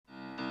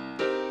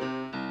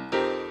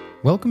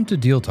Welcome to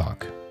Deal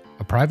Talk,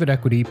 a private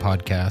equity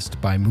podcast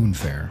by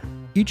Moonfair.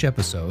 Each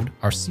episode,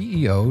 our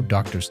CEO,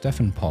 Dr.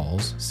 Stefan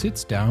Pauls,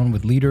 sits down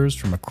with leaders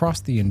from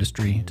across the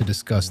industry to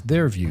discuss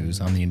their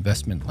views on the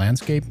investment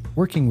landscape,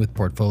 working with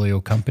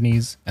portfolio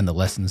companies, and the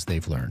lessons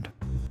they've learned.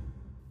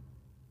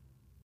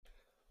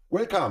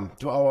 Welcome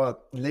to our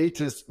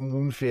latest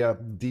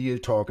Moonfair Deal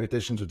Talk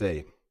edition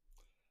today.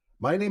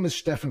 My name is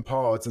Stefan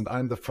Pauls and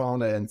I'm the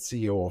founder and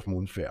CEO of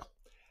Moonfair.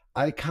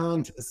 I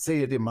can't say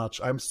it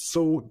much. I'm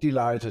so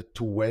delighted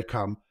to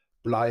welcome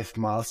Blythe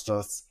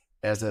Masters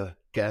as a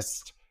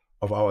guest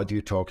of our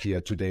Deal Talk here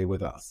today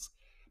with us.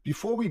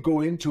 Before we go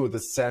into the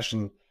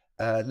session,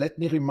 let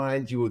me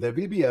remind you there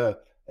will be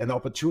an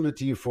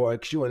opportunity for a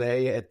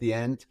Q&A at the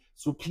end.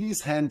 So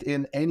please hand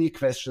in any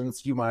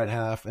questions you might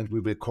have and we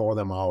will call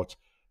them out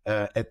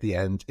at the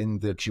end in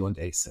the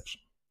Q&A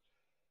session.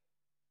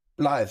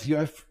 Blythe, you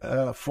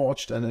have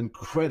forged an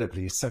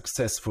incredibly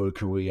successful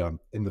career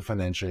in the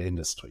financial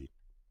industry.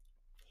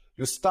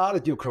 You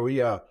started your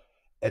career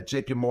at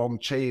JP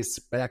Chase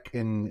back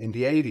in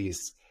the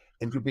 80s,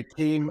 and you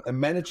became a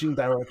managing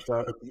director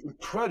at the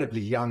incredibly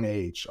young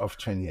age of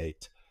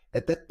 28.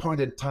 At that point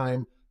in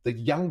time, the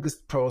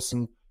youngest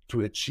person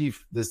to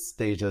achieve this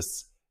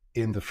status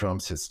in the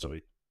firm's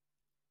history.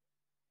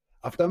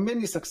 After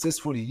many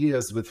successful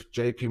years with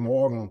JP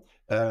Morgan,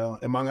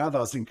 among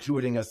others,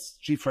 including as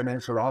chief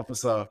financial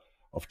officer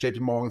of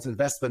JP Morgan's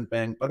investment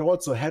bank, but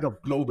also head of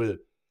global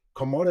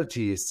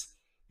commodities,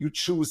 you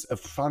choose a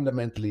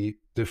fundamentally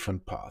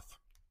different path.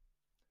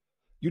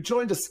 You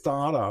joined a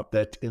startup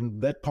that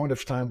in that point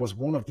of time was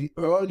one of the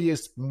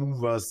earliest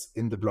movers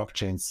in the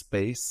blockchain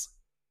space,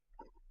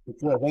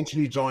 before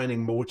eventually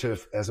joining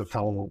Motive as a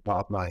founding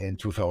partner in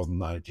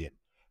 2019.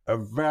 A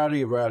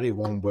very, very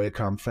warm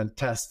welcome.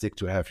 Fantastic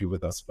to have you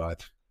with us, Blythe,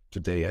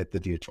 today at the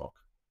Deal Talk.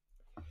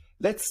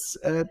 Let's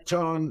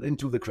turn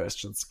into the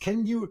questions.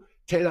 Can you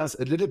tell us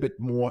a little bit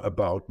more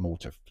about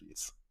Motive,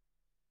 please?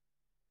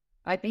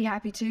 I'd be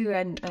happy to.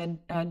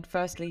 And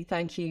firstly,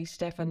 thank you,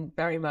 Stefan,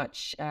 very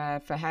much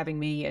for having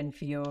me and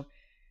for your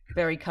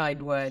very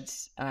kind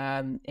words.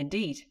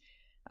 Indeed.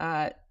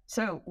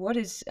 So what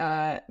is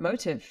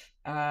Motive?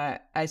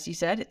 As you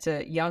said, it's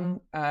a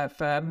young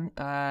firm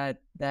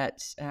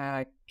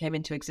that came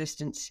into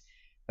existence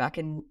back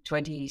in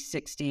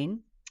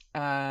 2016.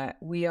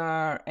 We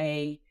are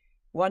a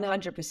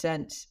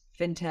 100%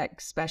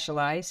 fintech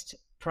specialized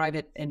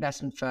private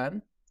investment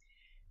firm.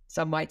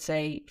 Some might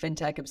say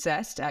fintech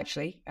obsessed,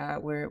 actually.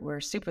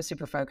 We're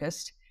super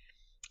focused.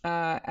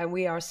 And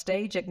we are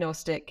stage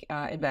agnostic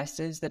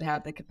investors that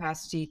have the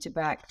capacity to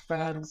back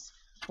firms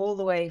all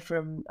the way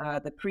from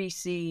the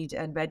pre-seed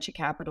and venture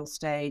capital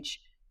stage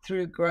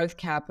through growth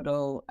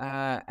capital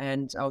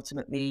and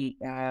ultimately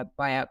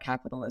buyout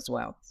capital as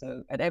well.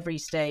 So at every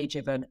stage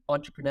of an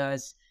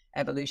entrepreneur's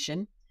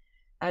evolution.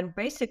 And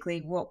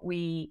basically what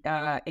we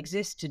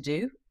exist to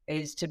do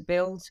is to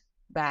build,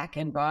 back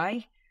and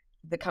buy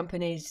the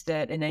companies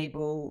that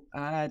enable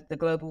the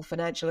global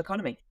financial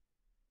economy.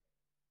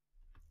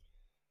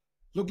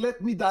 Look,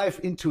 let me dive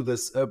into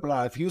this,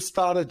 Blythe. You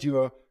started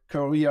your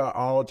career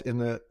out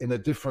in a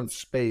different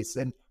space.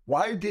 And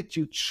why did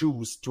you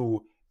choose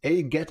to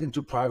get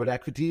into private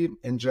equity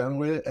in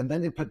general? And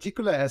then in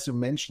particular, as you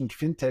mentioned,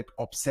 fintech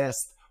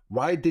obsessed,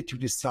 why did you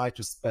decide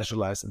to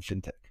specialize in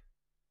fintech?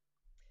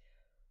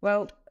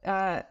 Well,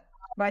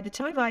 by the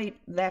time I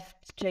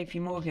left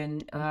JP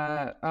Morgan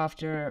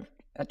after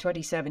a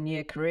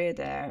 27-year career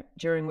there,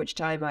 during which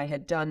time I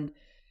had done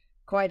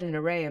quite an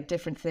array of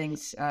different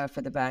things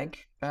for the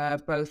bank,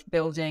 both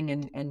building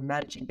and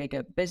managing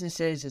bigger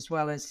businesses, as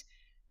well as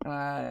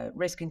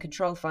risk and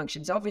control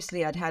functions.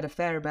 Obviously, I'd had a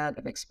fair amount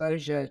of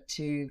exposure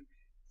to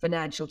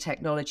financial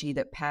technology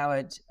that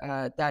powered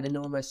that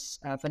enormous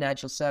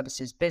financial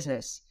services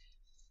business.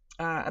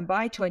 And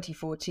by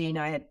 2014,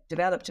 I had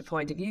developed a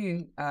point of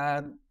view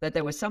that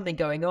there was something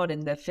going on in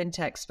the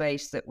fintech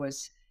space that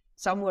was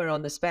somewhere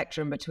on the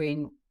spectrum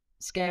between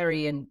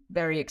scary and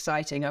very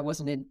exciting. I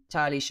wasn't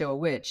entirely sure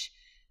which,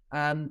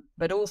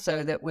 but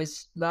also that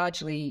was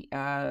largely,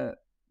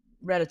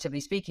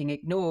 relatively speaking,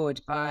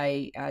 ignored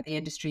by the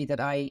industry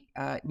that I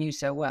knew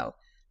so well.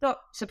 Not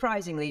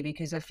surprisingly,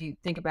 because if you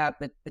think about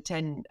the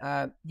 10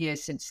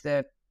 years since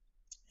the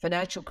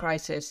financial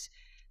crisis,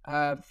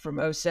 from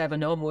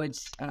 2007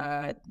 onwards,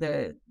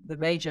 the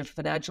major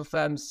financial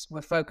firms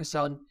were focused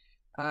on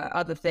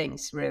other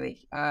things,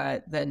 really,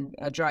 than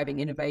driving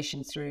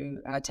innovation through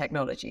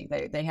technology.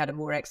 They had a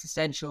more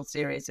existential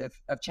series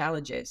of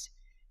challenges.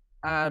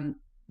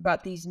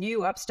 But these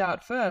new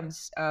upstart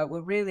firms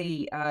were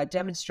really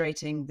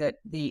demonstrating that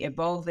the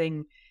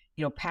evolving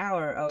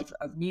power of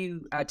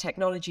new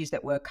technologies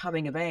that were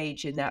coming of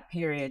age in that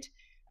period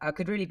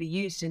could really be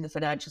used in the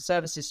financial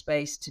services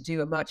space to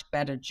do a much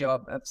better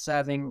job of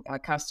serving our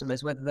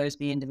customers, whether those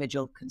be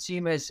individual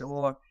consumers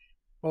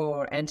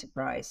or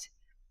enterprise.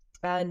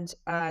 And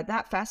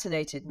that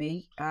fascinated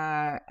me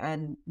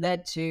and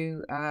led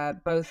to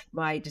both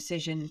my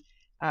decision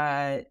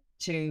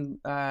to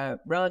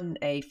run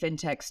a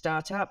fintech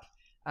startup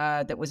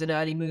that was an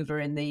early mover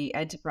in the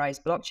enterprise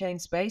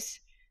blockchain space,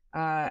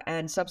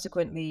 and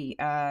subsequently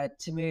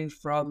to move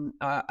from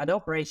an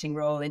operating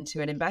role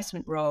into an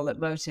investment role at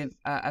Motive,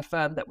 a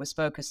firm that was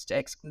focused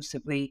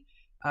exclusively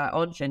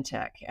on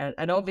fintech.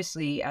 And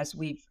obviously, as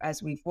we've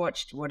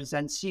watched what has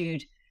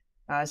ensued,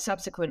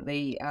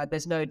 subsequently,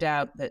 there's no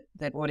doubt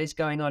that what is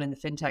going on in the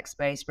fintech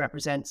space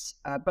represents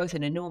both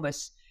an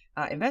enormous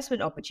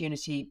investment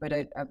opportunity, but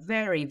a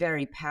very,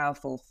 very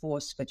powerful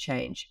force for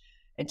change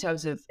in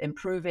terms of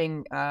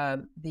improving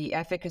the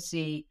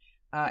efficacy,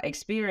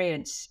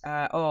 experience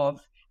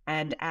of,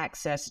 and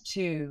access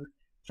to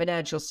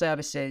financial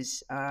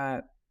services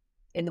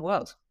in the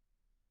world.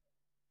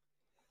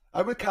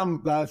 I will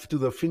come back to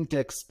the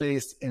fintech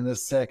space in a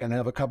sec and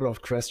have a couple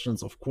of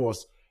questions, of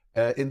course.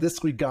 In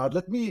this regard,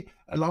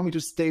 allow me to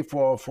stay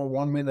for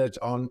 1 minute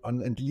on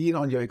and lean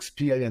on your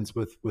experience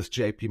with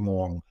JP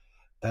Morgan.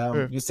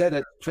 Sure. You said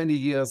that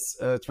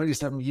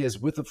 27 years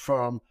with the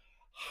firm.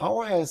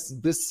 How has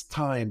this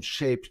time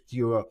shaped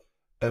your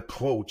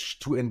approach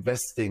to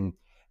investing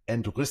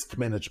and risk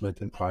management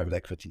in private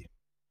equity?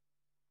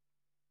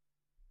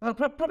 Well,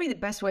 probably the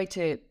best way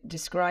to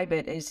describe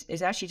it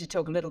is actually to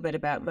talk a little bit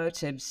about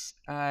Motive's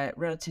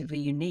relatively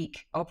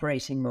unique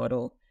operating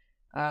model,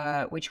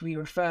 which we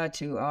refer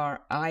to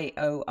our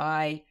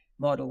IOI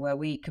model, where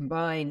we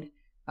combine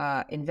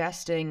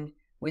investing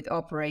with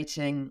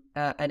operating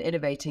and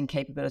innovating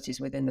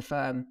capabilities within the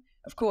firm.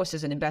 Of course,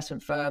 as an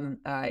investment firm,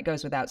 it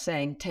goes without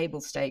saying,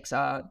 table stakes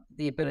are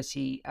the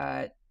ability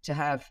to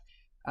have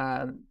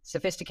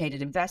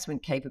sophisticated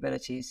investment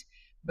capabilities.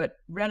 But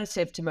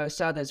relative to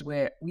most others,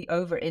 we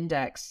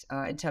over-index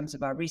in terms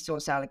of our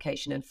resource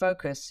allocation and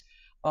focus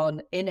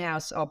on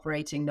in-house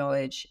operating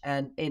knowledge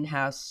and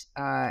in-house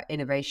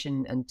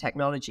innovation and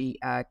technology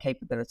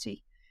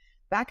capability.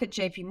 Back at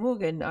JP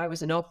Morgan, I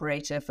was an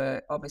operator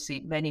for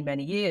obviously many,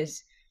 many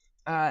years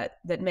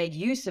that made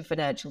use of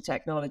financial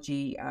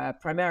technology,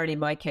 primarily in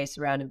my case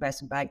around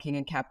investment banking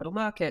and capital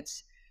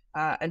markets,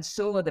 and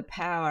saw the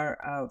power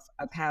of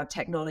how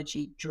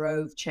technology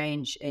drove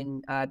change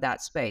in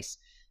that space.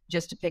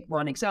 Just to pick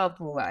one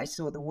example, I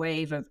saw the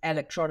wave of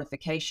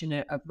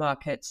electronification of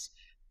markets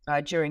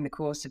during the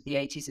course of the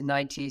 80s and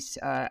 90s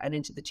and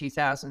into the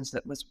 2000s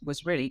that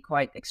was really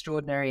quite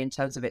extraordinary in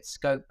terms of its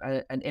scope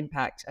and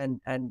impact and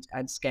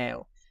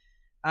scale.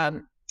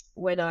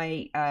 When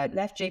I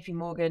left JP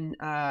Morgan,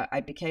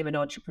 I became an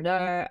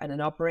entrepreneur and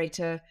an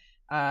operator,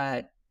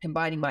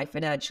 combining my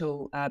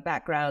financial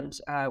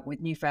background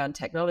with newfound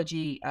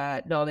technology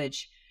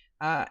knowledge.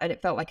 And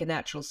it felt like a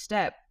natural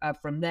step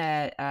from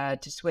there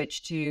to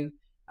switch to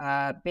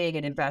being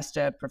an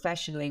investor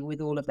professionally with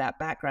all of that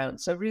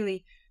background. So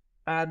really,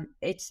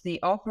 it's the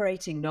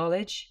operating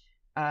knowledge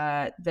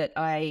that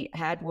I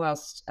had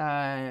whilst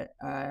working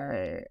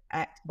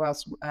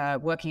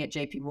at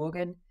JP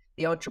Morgan,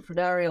 the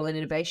entrepreneurial and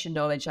innovation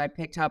knowledge I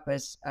picked up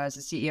as a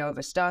CEO of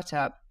a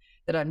startup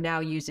that I'm now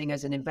using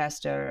as an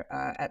investor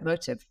at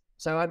Motive.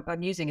 So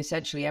I'm using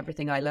essentially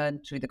everything I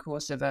learned through the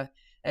course of a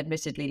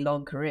admittedly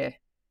long career.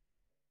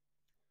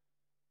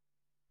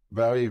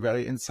 Very,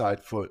 very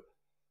insightful.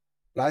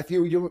 Like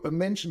you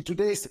mentioned,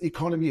 today's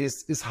economy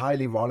is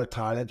highly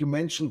volatile, and you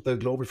mentioned the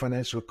global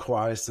financial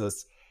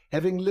crisis.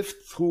 Having lived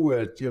through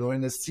it,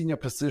 in a senior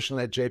position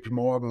at JP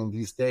Morgan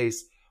these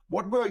days,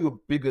 what were your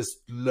biggest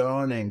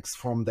learnings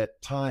from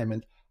that time,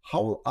 and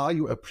how are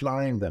you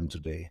applying them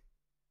today?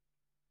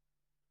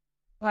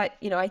 But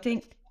I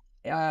think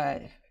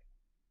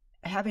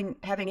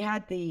having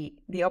had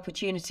the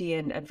opportunity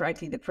and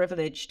frankly the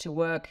privilege to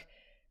work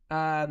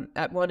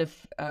at one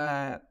of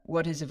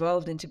what has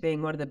evolved into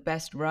being one of the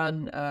best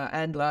run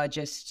and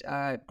largest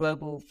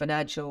global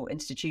financial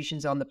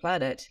institutions on the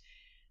planet,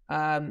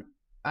 I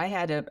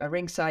had a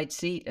ringside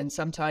seat and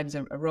sometimes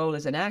a role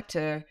as an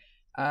actor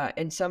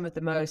in some of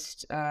the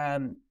most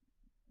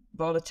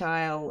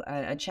volatile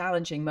and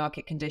challenging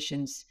market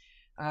conditions,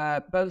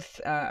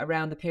 both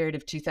around the period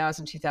of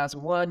 2000,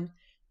 2001,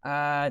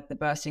 the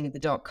bursting of the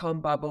dot-com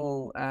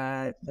bubble,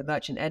 the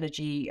merchant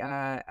energy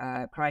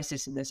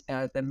crisis, and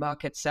the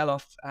market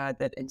sell-off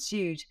that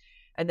ensued.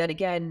 And then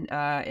again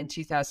in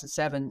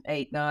 2007,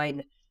 8,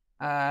 9,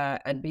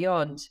 and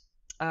beyond.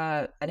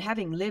 And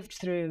having lived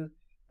through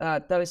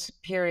those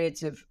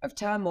periods of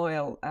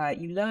turmoil,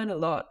 you learn a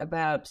lot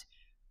about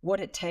what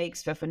it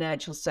takes for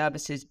financial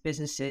services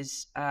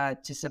businesses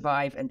to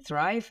survive and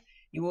thrive.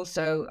 You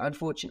also,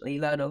 unfortunately,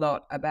 learn a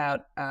lot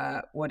about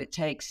what it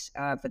takes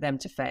for them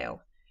to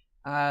fail.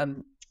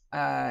 And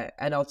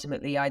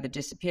ultimately either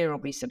disappear or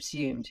be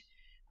subsumed.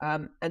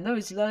 And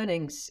those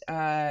learnings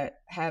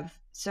have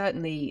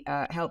certainly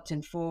helped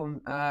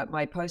inform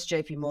my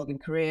post-JP Morgan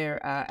career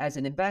as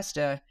an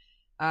investor,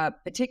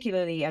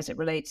 particularly as it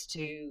relates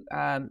to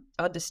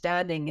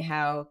understanding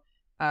how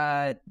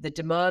the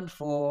demand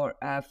for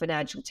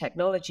financial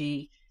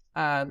technology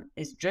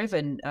is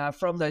driven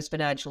from those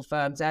financial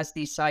firms as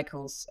these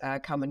cycles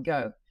come and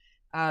go.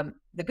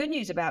 The good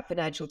news about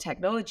financial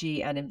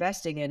technology and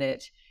investing in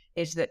it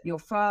is that you're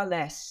far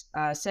less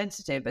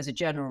sensitive as a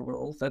general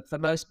rule for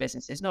most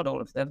businesses, not all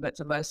of them, but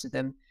for most of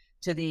them,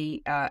 to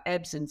the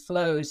ebbs and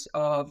flows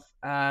of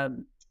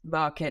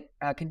market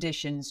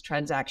conditions,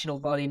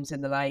 transactional volumes,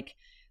 and the like.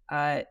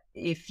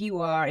 If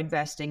you are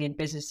investing in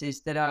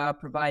businesses that are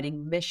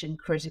providing mission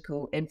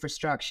critical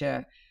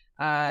infrastructure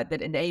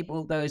that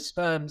enable those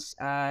firms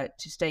to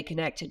stay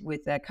connected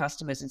with their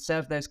customers and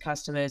serve those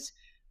customers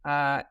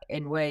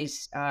in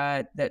ways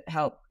that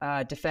help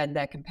defend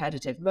their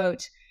competitive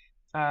moat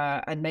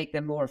and make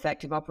them more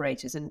effective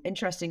operators. And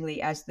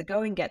interestingly, as the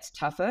going gets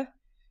tougher,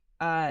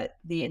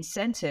 the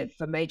incentive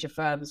for major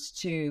firms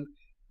to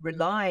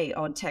rely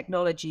on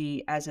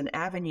technology as an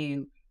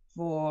avenue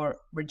for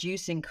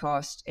reducing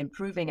cost,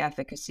 improving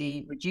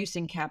efficacy,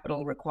 reducing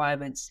capital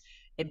requirements,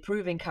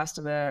 improving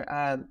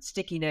customer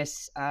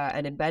stickiness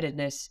and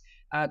embeddedness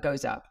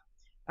goes up.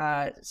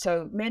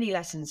 So many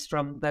lessons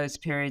from those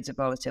periods of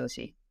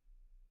volatility.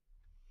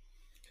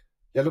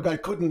 Yeah, look, I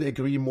couldn't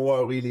agree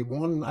more, really.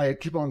 I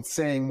keep on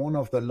saying one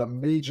of the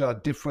major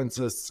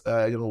differences,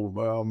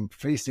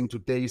 facing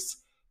today's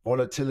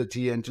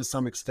volatility and to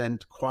some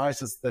extent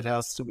crisis that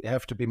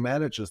have to be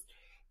managed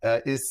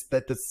is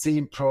that the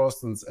same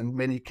persons in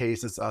many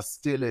cases are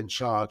still in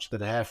charge,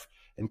 that have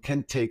and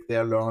can take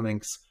their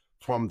learnings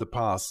from the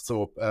past.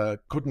 So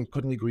couldn't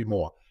agree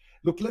more.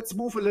 Look, let's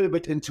move a little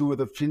bit into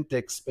the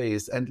fintech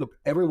space. And look,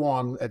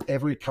 everyone at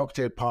every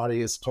cocktail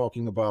party is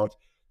talking about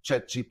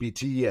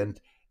ChatGPT, and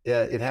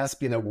it has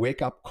been a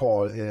wake-up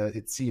call,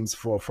 it seems,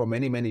 for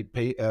many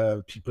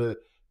people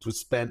to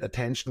spend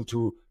attention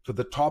to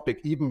the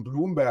topic. Even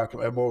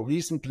Bloomberg more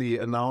recently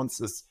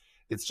announced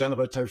its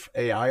generative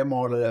AI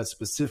model, a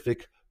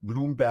specific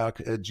Bloomberg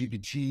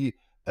GPT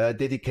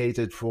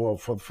dedicated for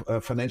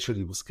financial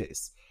use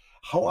case.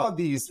 How are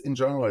these, in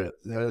general,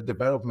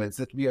 developments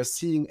that we are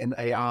seeing in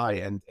AI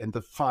and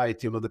the fight,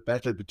 the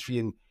battle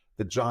between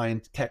the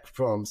giant tech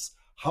firms,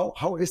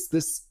 how is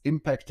this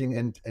impacting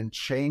and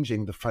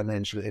changing the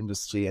financial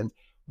industry? And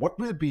what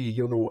will be,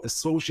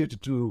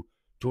 associated to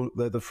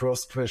the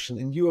first question,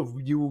 in your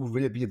view,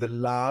 will be the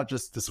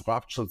largest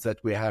disruptions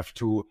that we have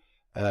to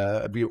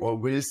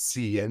will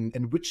see,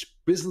 and which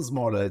business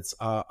models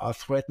are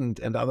threatened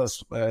and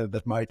others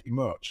that might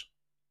emerge?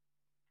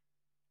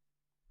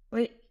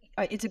 Well,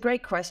 it's a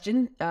great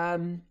question.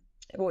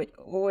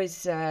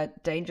 Always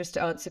dangerous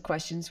to answer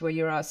questions where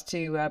you're asked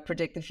to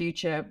predict the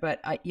future, but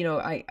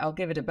I'll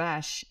give it a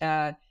bash.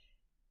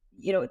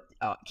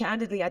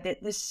 Candidly,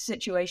 this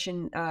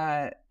situation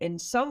in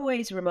some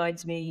ways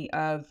reminds me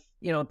of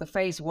the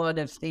phase one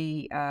of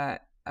the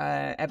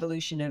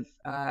evolution of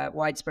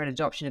widespread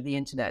adoption of the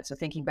internet. So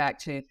thinking back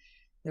to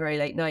the very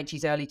late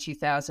 90s, early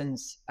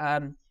 2000s.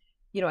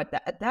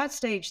 At that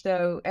stage,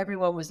 though,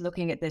 everyone was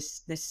looking at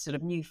this sort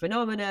of new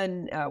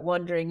phenomenon,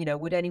 wondering,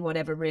 would anyone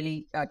ever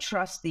really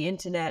trust the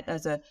internet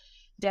as a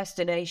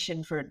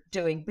destination for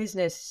doing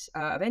business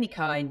of any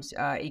kind,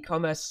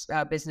 e-commerce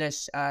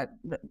business,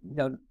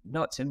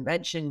 not to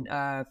mention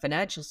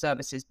financial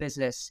services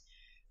business.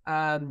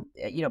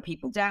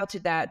 People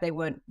doubted that. They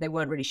weren't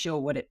really sure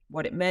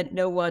what it meant.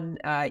 No one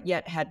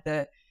yet had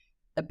the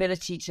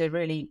ability to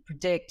really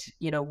predict,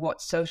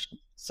 what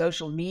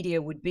social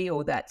media would be,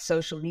 or that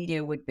social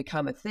media would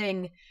become a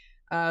thing.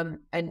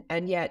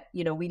 And yet,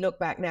 we look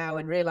back now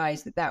and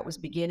realize that was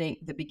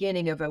the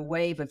beginning of a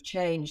wave of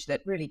change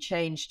that really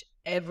changed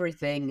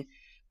everything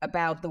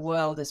about the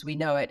world as we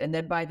know it. And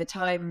then by the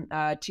time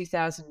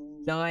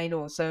 2009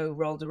 or so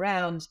rolled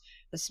around,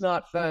 the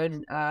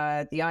smartphone,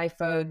 the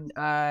iPhone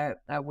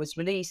was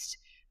released,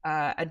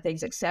 and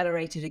things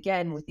accelerated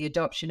again with the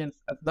adoption of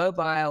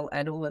mobile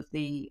and all of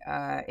the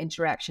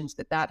interactions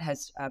that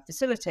has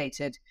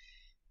facilitated.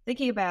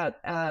 Thinking about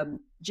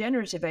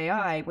generative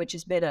AI, which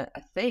has been a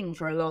thing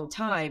for a long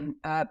time,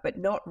 but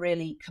not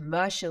really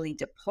commercially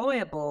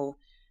deployable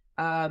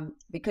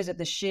because of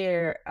the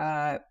sheer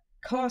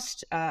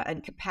cost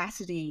and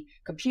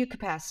compute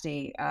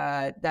capacity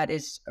that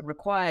is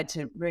required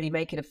to really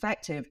make it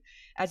effective,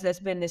 as there's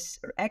been this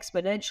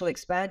exponential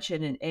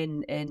expansion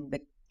in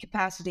the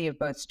capacity of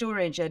both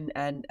storage and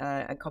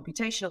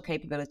computational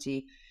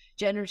capability.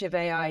 Generative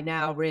AI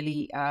now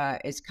really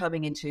is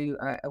coming into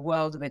a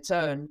world of its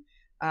own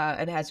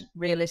and has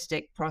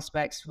realistic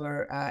prospects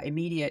for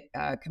immediate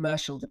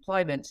commercial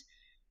deployment.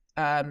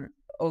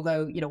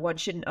 Although one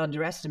shouldn't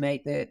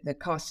underestimate the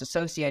costs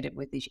associated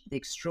with the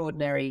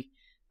extraordinary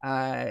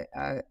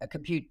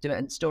compute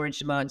and storage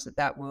demands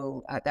that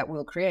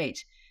will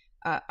create.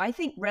 I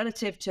think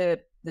relative to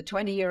the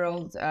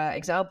 20-year-old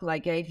example I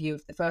gave you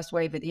of the first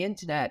wave of the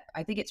internet,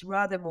 I think it's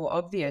rather more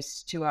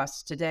obvious to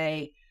us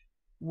today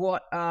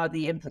what are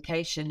the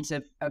implications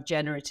of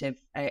generative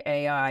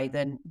AI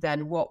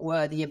than what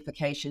were the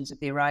implications of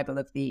the arrival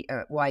of the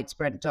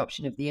widespread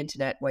adoption of the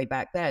internet way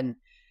back then.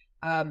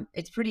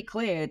 It's pretty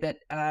clear that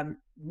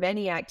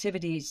many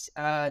activities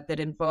that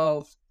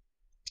involve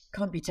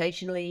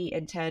computationally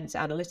intense,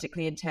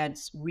 analytically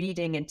intense,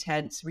 reading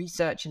intense,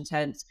 research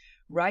intense,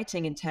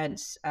 writing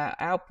intense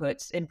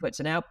inputs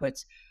and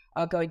outputs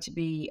are going to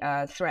be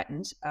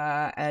threatened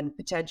and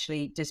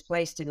potentially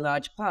displaced in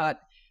large part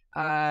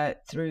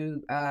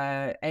through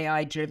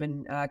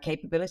AI-driven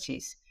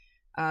capabilities.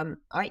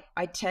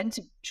 I tend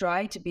to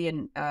try to be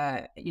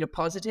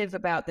positive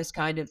about this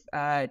kind of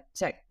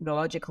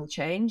technological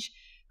change.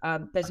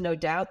 There's no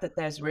doubt that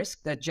there's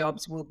risk that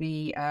jobs will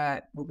be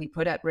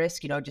put at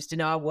risk. Just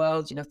in our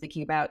world,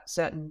 thinking about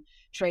certain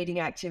trading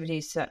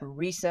activities, certain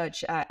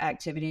research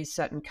activities,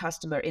 certain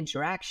customer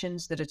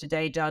interactions that are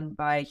today done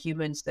by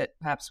humans that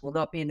perhaps will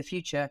not be in the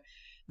future.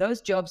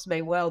 Those jobs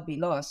may well be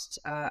lost.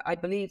 I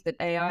believe that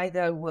AI,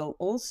 though, will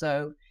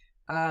also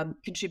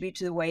contribute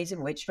to the ways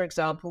in which, for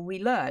example,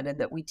 we learn, and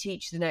that we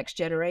teach the next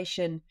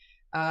generation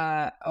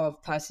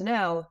of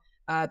personnel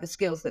the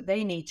skills that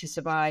they need to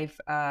survive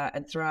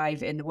and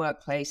thrive in the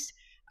workplace.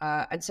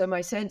 And so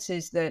my sense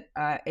is that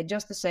in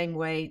just the same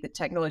way that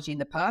technology in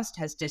the past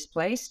has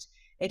displaced,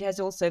 it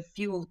has also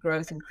fueled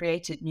growth and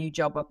created new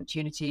job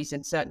opportunities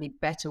and certainly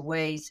better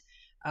ways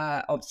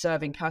of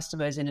serving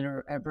customers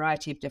in a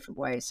variety of different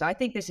ways. So I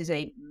think this is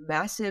a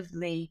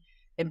massively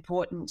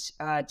important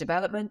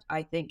development.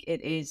 I think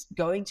it is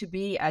going to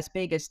be as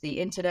big as the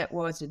internet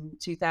was in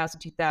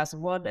 2000,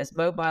 2001, as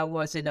mobile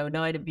was in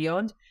 2009 and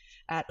beyond,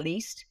 at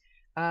least.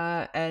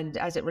 And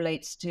as it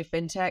relates to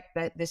fintech,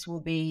 that this will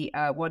be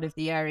one of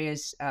the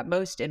areas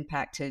most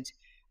impacted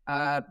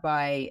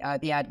by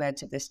the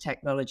advent of this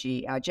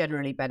technology,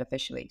 generally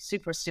beneficially.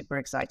 Super, super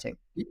exciting.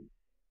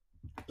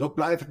 Look,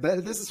 Blythe,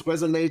 this is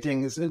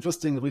resonating. It's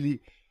interesting, really,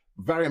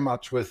 very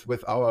much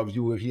with our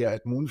view here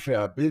at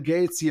Moonfair. Bill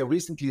Gates here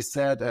recently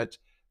said at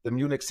the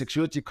Munich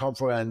Security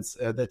Conference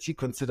that he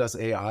considers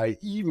AI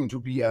even to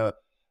be a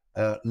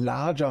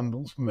larger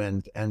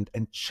movement and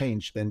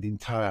change than the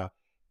entire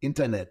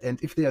internet.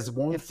 And if there's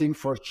one thing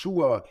for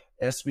sure,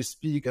 as we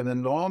speak, an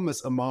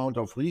enormous amount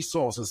of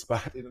resources,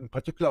 but in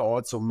particular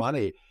also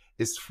money,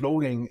 is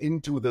flowing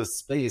into the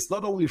space,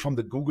 not only from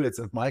the Googles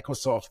and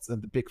Microsofts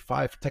and the big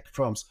 5 tech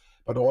firms,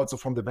 but also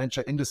from the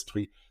venture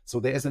industry. So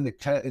there is an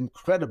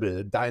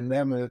incredible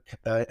dynamic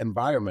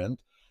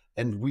environment.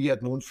 And we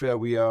at Moonfair,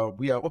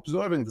 we are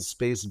observing the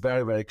space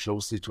very, very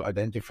closely to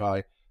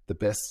identify the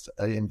best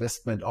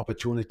investment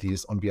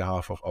opportunities on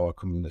behalf of our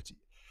community.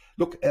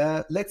 Look,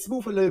 let's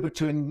move a little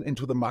bit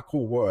into the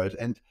macro world,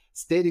 and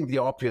stating the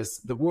obvious,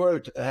 the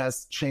world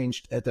has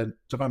changed at a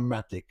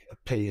dramatic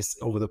pace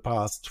over the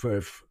past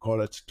 12,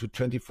 call it to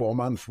 24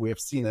 months. We have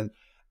seen an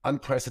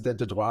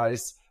unprecedented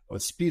rise or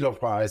speed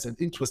of rise and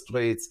interest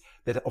rates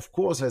that, of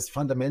course, has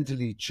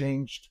fundamentally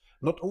changed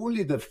not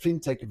only the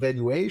fintech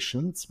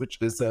valuations, which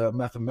is a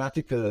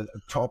mathematical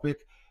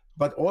topic,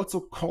 but also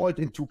called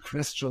into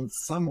question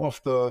some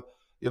of the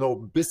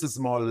business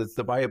models,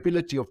 the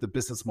viability of the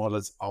business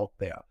models out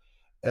there.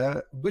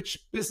 Which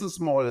business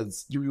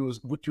models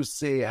would you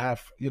say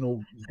have,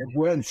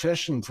 were in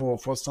fashion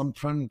for some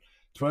 12,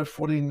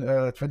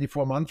 14,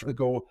 24 months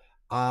ago,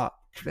 are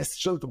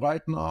questioned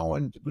right now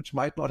and which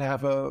might not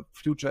have a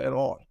future at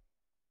all?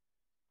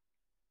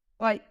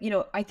 Well,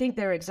 I think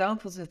there are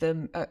examples of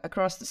them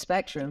across the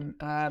spectrum.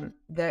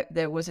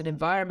 There was an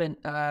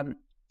environment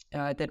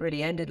that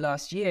really ended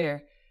last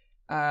year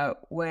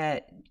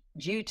where,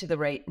 due to the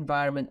rate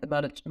environment, the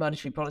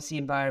monetary policy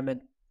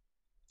environment,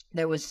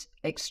 there was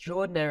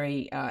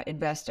extraordinary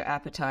investor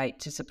appetite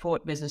to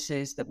support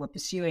businesses that were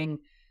pursuing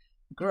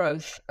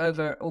growth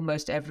over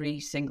almost every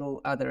single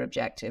other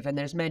objective. And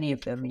there's many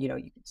of them. You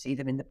can see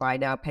them in the buy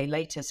now, pay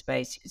later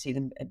space. You can see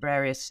them in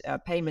various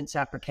payments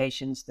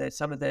applications. There's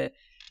some of the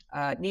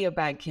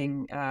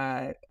neobanking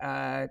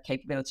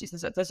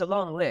capabilities. There's a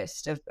long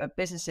list of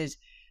businesses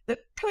that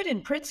could,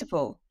 in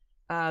principle,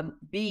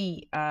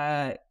 be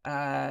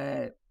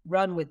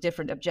run with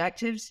different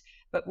objectives,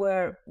 but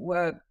were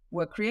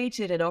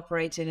created and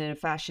operated in a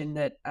fashion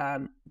that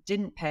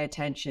didn't pay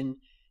attention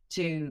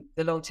to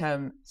the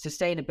long-term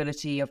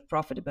sustainability of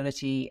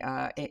profitability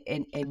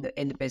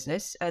in the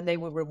business, and they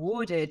were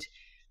rewarded.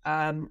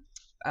 In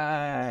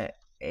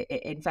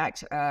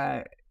fact,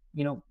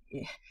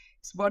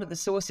 it's one of the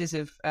sources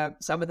of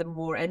some of the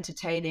more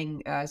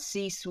entertaining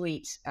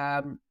C-suite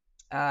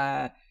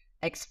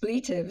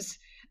expletives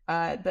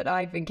that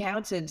I've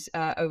encountered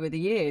over the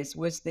years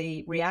was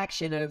the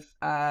reaction of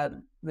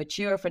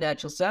mature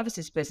financial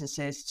services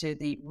businesses to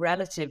the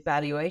relative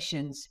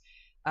valuations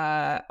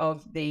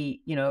of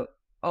the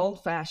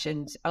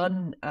old-fashioned,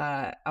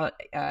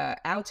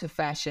 out of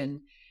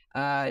fashion,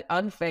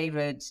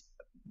 unfavored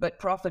but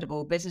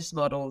profitable business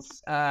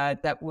models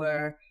that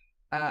were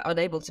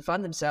unable to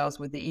fund themselves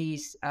with the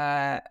ease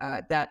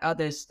that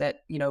others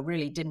that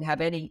really didn't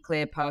have any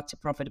clear path to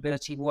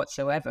profitability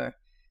whatsoever.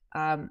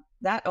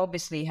 That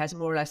obviously has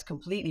more or less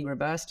completely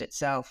reversed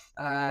itself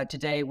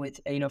today, with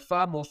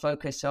far more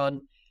focus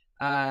on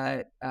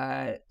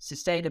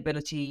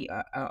sustainability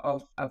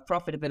of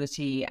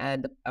profitability,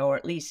 and or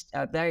at least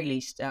very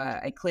least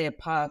a clear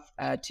path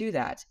to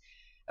that.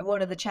 And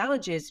one of the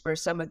challenges for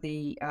some of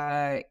the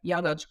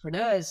young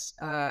entrepreneurs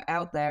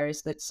out there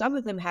is that some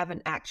of them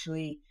haven't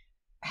actually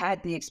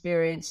had the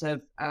experience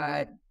of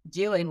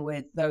dealing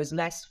with those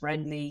less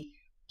friendly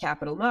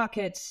capital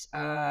markets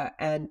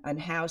and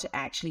how to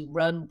actually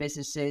run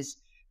businesses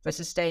for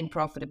sustained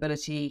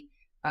profitability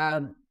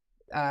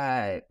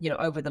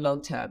over the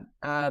long term.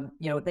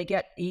 They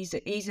get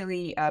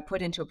easily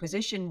put into a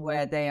position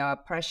where they are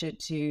pressured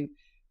to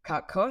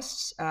cut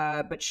costs,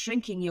 but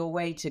shrinking your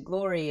way to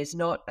glory is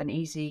not an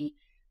easy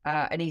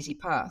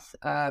path.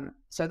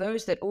 So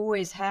those that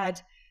always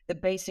had the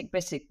basic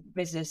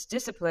business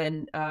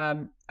discipline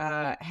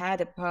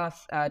had a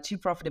path to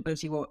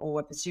profitability or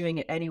were pursuing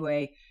it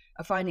anyway,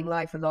 are finding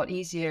life a lot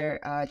easier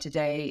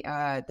today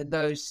than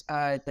those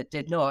that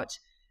did not.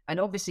 And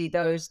obviously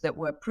those that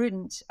were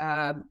prudent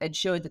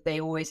ensured that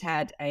they always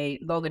had a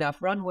long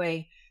enough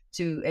runway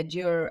to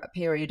endure a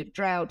period of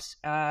drought,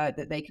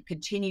 that they could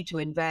continue to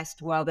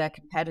invest while their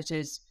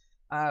competitors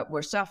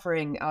were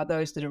suffering, are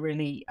those that are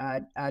really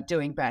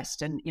doing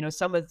best. And,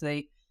 some of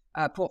the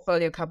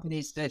portfolio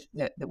companies that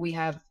we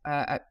have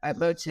at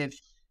Motive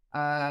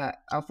are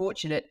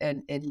fortunate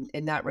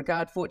in that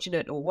regard,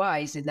 fortunate or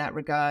wise in that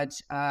regard.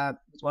 Was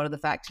one of the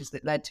factors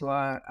that led to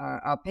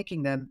our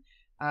picking them,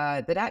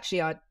 that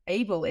actually are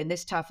able in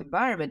this tough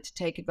environment to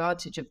take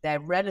advantage of their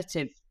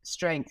relative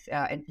strength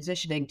in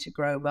positioning to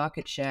grow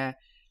market share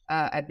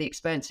at the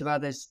expense of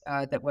others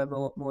that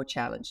were more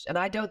challenged. And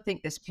I don't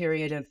think this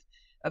period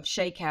of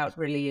shakeout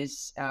really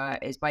is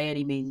by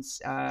any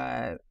means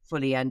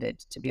fully ended,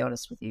 to be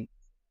honest with you.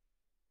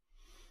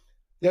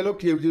 Yeah,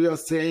 look, you are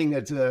saying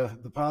that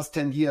the past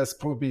 10 years,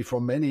 probably for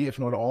many, if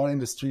not all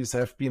industries,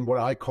 have been what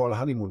I call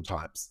honeymoon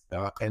times.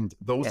 And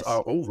those Yes.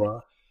 are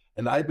over.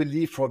 And I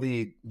believe for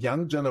the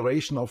young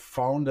generation of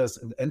founders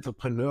and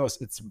entrepreneurs,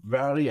 it's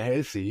very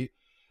healthy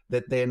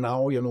that they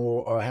now,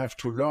 have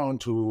to learn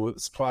to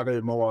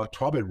struggle more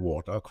troubled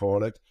water,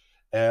 call it.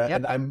 Yep.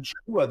 And I'm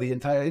sure the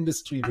entire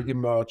industry will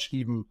emerge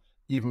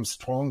even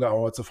stronger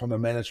also from a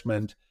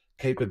management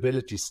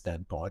capability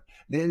standpoint.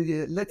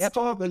 Let's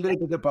talk a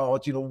little bit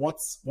about,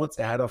 what's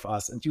ahead of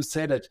us. And you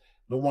said that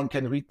no one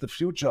can read the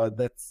future.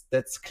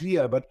 That's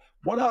clear. But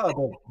what are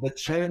the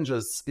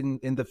challenges in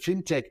the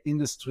fintech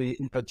industry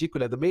in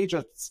particular, the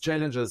major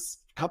challenges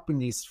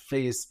companies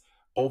face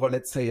over,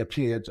 let's say, a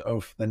period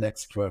of the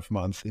next 12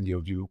 months in your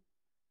view?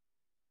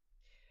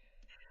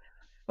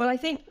 Well, I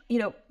think,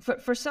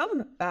 for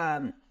some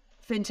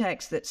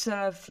fintechs that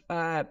serve,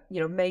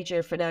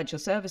 major financial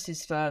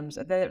services firms,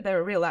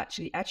 there are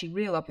actually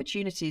real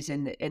opportunities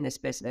in this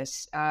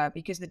business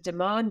because the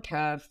demand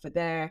curve for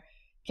their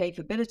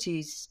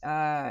capabilities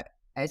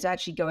is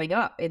actually going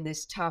up in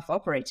this tough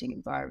operating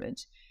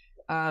environment.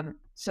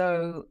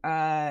 So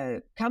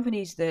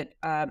companies that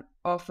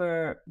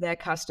offer their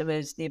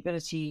customers the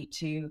ability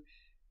to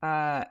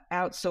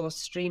outsource,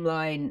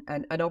 streamline,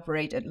 and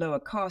operate at lower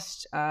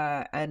cost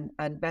and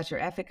better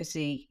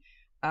efficacy,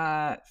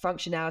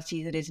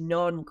 functionality that is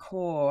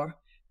non-core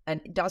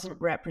and doesn't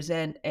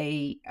represent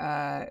a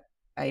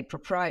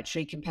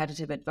proprietary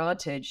competitive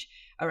advantage,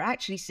 are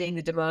actually seeing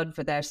the demand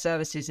for their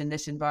services in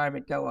this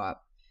environment go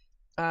up.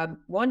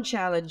 One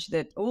challenge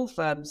that all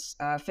firms,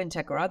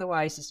 fintech or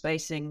otherwise,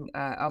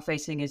 are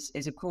facing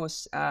is of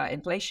course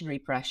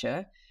inflationary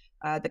pressure.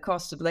 The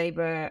cost of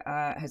labor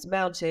has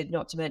mounted,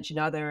 not to mention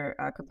other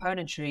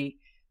componentry,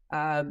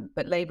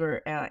 but labor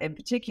in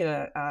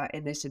particular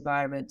in this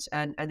environment.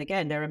 And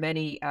again, there are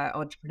many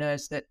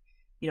entrepreneurs that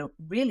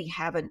really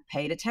haven't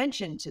paid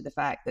attention to the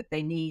fact that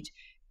they need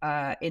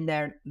in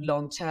their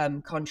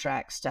long-term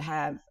contracts to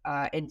have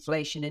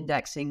inflation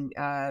indexing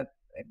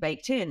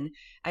baked in.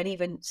 And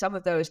even some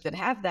of those that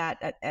have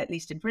that, at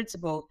least in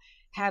principle,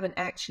 haven't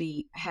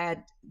actually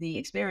had the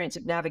experience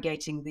of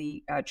navigating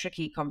the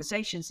tricky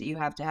conversations that you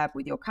have to have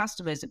with your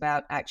customers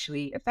about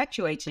actually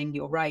effectuating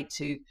your right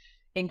to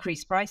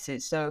increase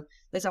prices. So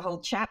there's a whole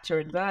chapter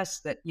and verse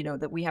that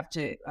that we have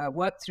to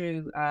work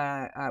through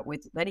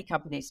with many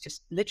companies,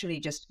 just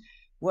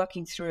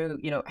working through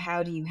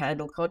how do you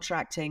handle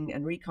contracting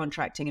and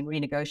recontracting and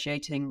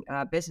renegotiating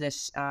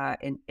business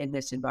in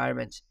this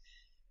environment.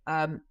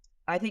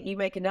 I think you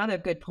make another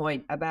good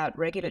point about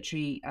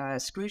regulatory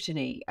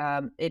scrutiny.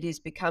 It is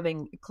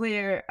becoming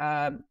clear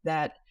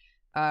that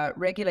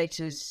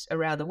regulators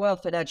around the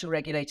world, financial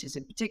regulators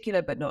in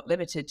particular, but not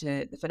limited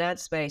to the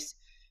finance space,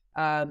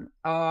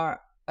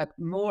 are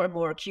more and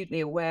more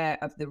acutely aware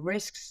of the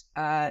risks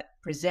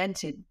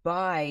presented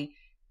by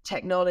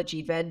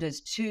technology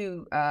vendors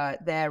to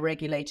their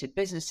regulated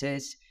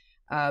businesses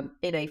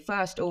in a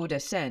first-order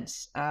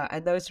sense.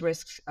 And those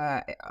risks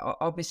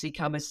obviously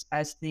come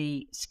as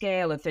the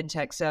scale of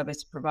fintech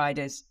service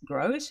providers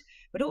grows,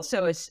 but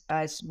also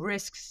as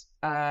risks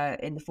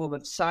in the form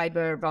of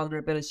cyber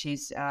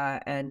vulnerabilities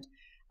and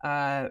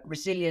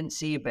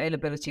resiliency,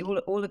 availability,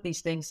 all of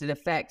these things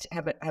that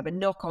have a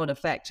knock-on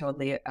effect on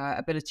the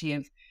ability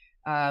of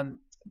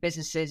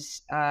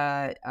businesses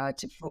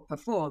to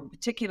perform,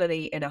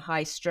 particularly in a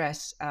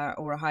high-stress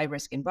or a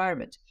high-risk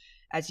environment.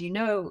 As you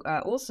know,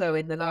 also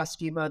in the last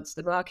few months,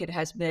 the market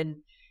has been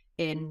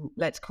in,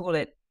 let's call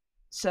it,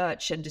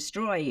 search and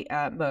destroy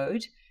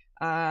mode,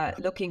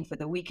 looking for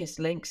the weakest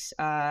links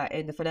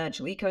in the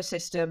financial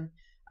ecosystem.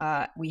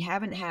 We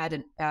haven't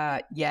had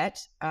yet,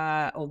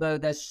 although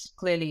there's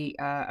clearly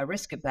a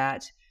risk of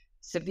that,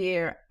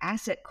 severe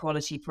asset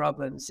quality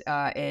problems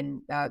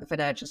in the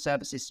financial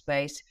services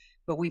space.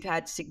 but we've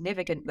had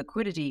significant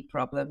liquidity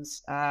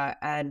problems,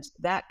 and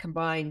that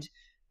combined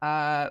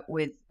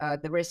with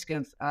the risk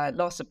of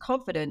loss of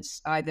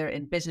confidence, either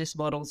in business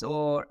models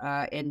or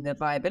in the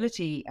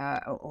viability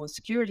or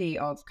security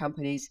of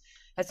companies,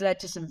 has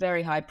led to some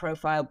very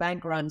high-profile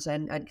bank runs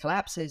and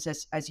collapses,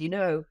 as you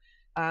know.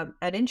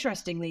 And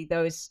interestingly,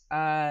 those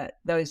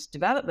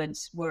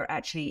developments were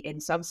actually,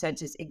 in some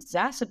senses,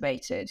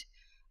 exacerbated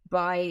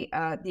by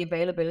the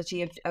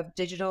availability of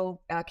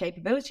digital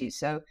capabilities.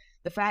 So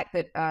the fact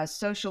that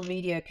social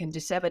media can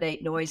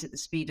disseminate noise at the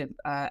speed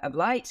of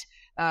light,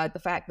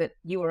 the fact that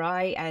you or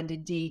I, and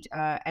indeed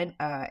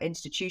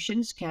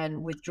institutions,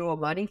 can withdraw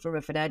money from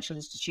a financial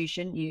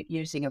institution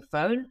using a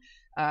phone,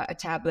 a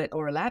tablet,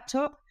 or a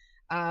laptop,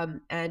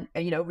 and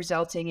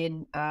resulting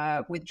in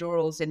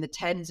withdrawals in the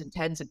tens and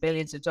tens of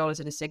billions of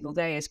dollars in a single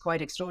day is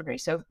quite extraordinary.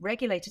 So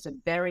regulators are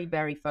very,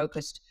 very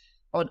focused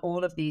on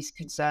all of these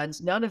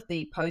concerns. None of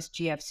the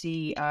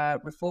post-GFC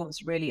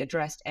reforms really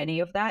addressed any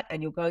of that,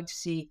 and you're going to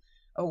see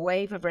a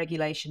wave of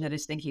regulation that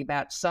is thinking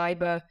about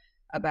cyber,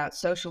 about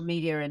social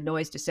media and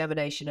noise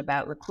dissemination,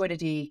 about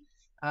liquidity,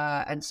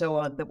 and so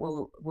on, that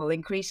will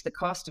increase the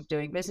cost of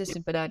doing business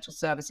in financial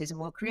services and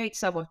will create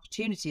some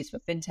opportunities for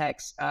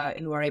fintechs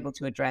who are able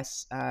to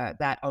address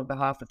that on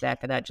behalf of their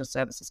financial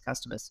services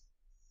customers.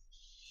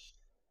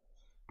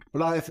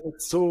 Blythe,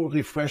 it's so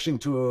refreshing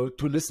to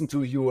listen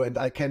to you, and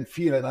I can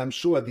feel, and I'm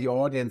sure the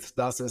audience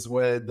does as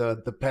well,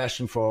 the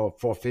passion for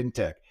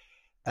fintech.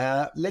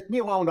 Let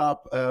me round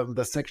up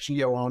the section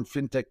here around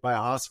fintech by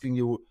asking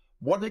you,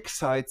 what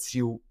excites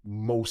you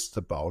most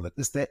about it?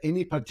 Is there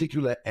any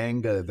particular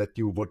angle that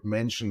you would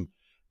mention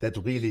that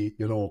really,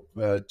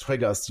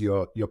 triggers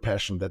your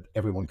passion that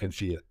everyone can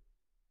feel?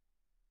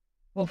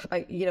 Well,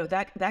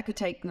 that could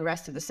take the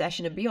rest of the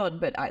session and beyond,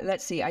 but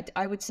let's see.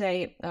 I would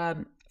say,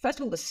 first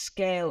of all, the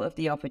scale of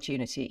the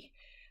opportunity.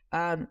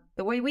 The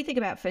way we think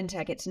about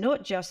fintech, it's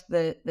not just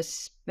the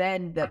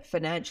spend that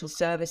financial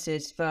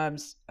services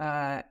firms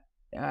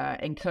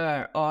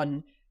incur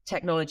on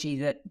technology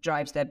that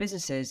drives their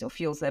businesses or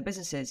fuels their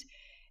businesses.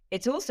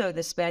 It's also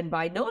the spend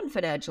by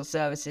non-financial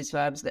services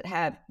firms that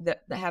have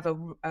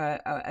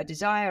a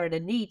desire and a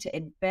need to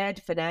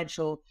embed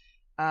financial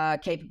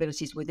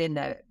capabilities within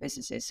their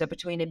businesses. So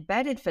between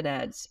embedded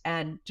finance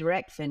and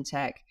direct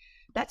fintech,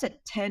 that's a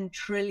 $10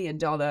 trillion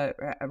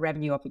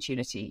revenue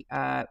opportunity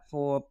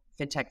for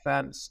fintech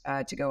firms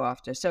to go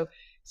after. So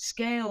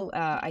scale,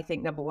 I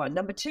think, number one.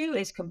 Number two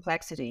is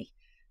complexity.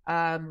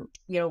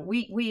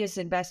 We as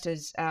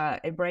investors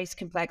embrace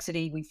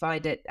complexity. We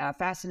find it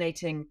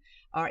fascinating.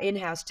 Our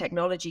in-house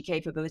technology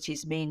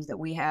capabilities means that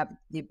we have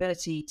the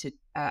ability to,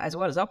 as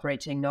well as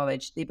operating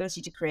knowledge, the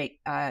ability to create,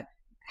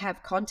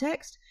 have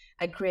context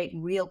and create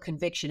real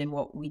conviction in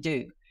what we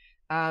do.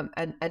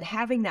 And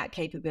having that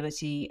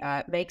capability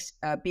makes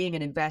being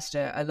an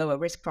investor a lower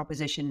risk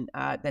proposition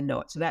than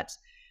not. So that's,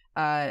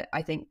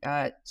 I think,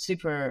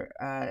 super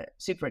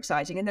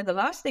exciting. And then the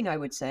last thing I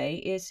would say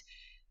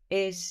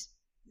is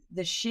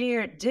the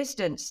sheer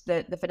distance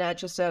that the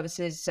financial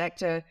services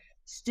sector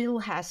still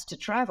has to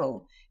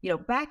travel.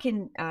 Back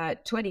in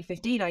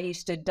 2015, I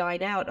used to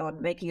dine out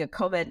on making a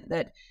comment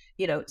that,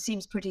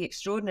 seems pretty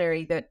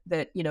extraordinary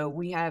that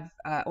we have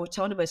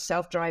autonomous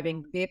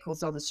self-driving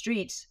vehicles on the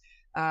streets,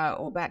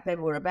 or back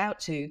then we're about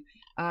to,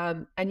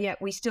 and yet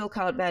we still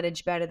can't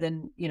manage better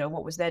than,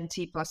 what was then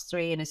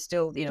T+3 and is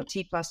still,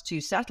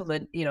 T+2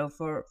 settlement,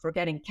 for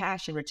getting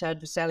cash in return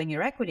for selling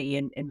your equity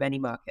in many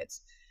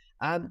markets.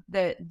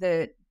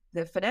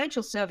 The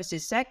financial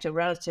services sector,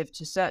 relative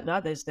to certain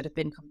others that have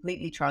been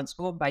completely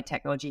transformed by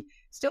technology,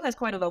 still has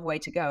quite a long way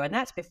to go. And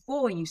that's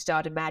before you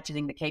start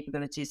imagining the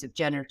capabilities of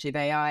generative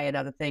AI and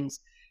other things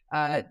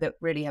that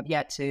really have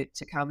yet to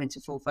come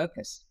into full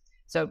focus.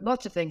 So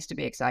lots of things to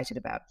be excited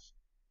about.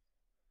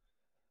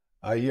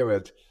 I hear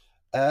it.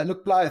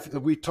 Look, Blythe,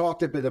 we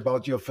talked a bit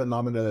about your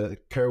phenomenal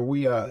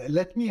career.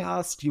 Let me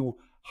ask you,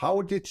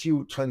 how did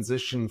you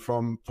transition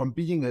from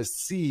being a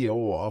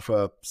CEO of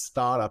a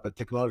startup, a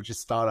technology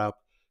startup,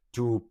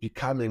 to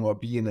becoming or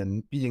being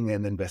an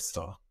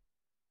investor?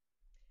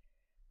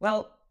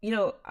 Well,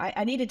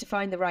 I needed to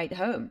find the right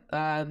home,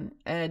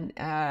 and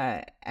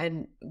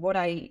what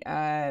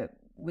I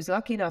was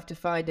lucky enough to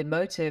find in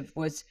Motive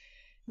was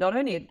not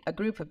only a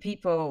group of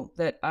people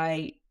that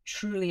I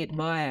truly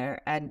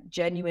admire and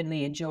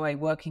genuinely enjoy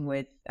working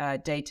with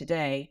day to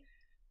day,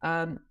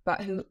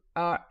 but who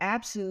are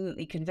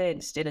absolutely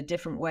convinced in a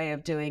different way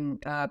of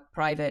doing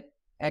private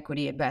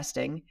equity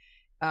investing,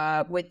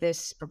 with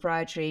this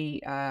proprietary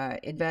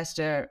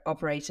investor,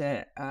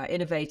 operator,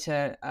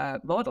 innovator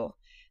model.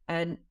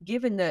 And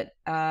given that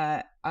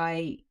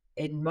I,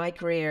 in my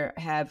career,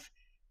 have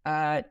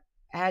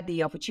had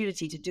the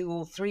opportunity to do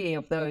all three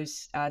of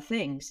those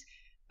things,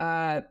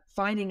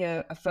 finding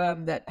a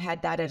firm that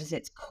had that as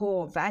its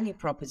core value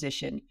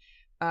proposition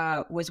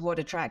was what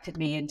attracted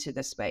me into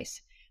the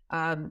space.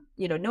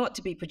 Not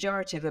to be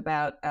pejorative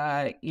about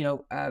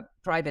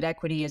private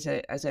equity as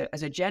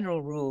a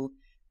general rule,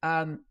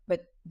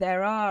 but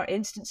there are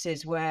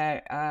instances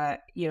where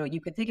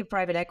you can think of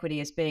private equity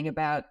as being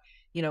about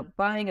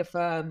buying a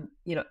firm,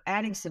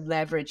 adding some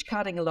leverage,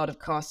 cutting a lot of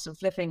costs, and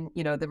flipping,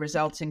 the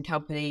resulting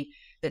company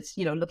that's,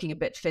 looking a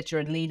bit fitter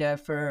and leaner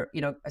for,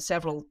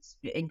 several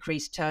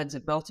increased turns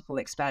of multiple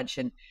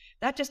expansion.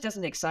 That just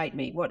doesn't excite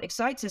me. What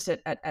excites us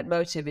at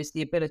Motive is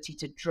the ability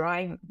to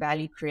drive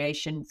value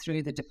creation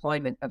through the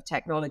deployment of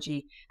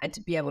technology and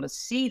to be able to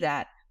see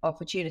that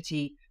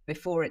opportunity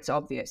before it's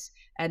obvious.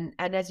 And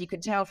as you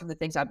can tell from the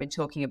things I've been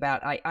talking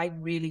about, I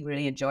really,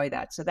 really enjoy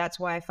that. So that's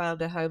why I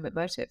found a home at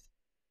Motive.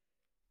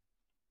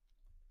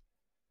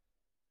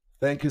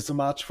 Thank you so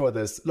much for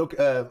this. Look,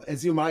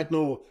 as you might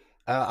know,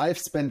 I've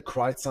spent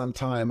quite some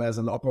time as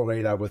an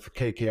operator with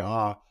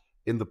KKR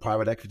in the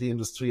private equity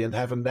industry and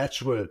have a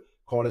natural,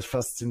 call it,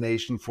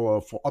 fascination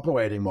for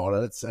operating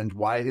models. And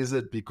why is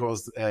it?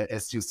 Because,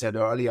 as you said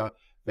earlier,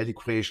 value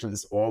creation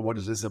is all what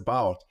it is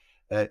about.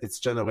 It's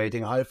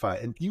generating alpha.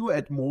 And you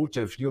at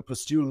Motive, you're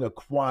pursuing a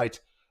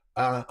quite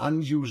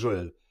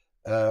unusual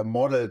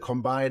model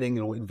combining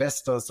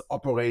investors,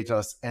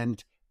 operators,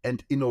 and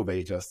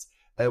innovators.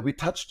 You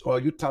touched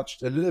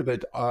a little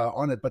bit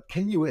on it, but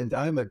can you, and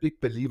I'm a big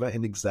believer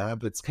in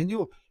examples, can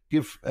you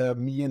give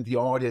me and the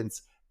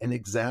audience an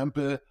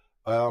example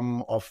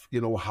of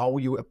how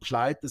you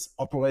applied this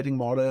operating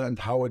model and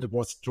how it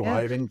was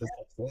driving the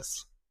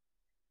success?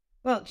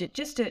 Well,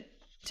 just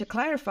to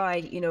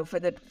clarify, for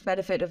the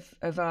benefit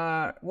of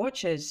our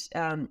watchers,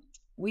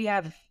 we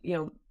have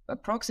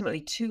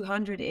approximately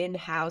 200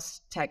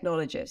 in-house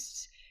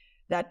technologists.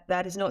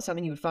 That is not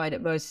something you would find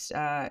at most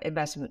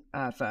investment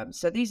firms.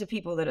 So these are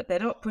people that they're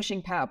not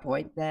pushing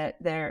PowerPoint.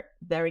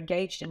 They're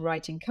engaged in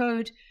writing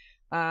code.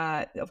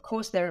 Of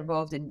course, they're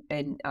involved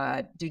in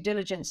due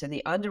diligence and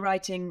the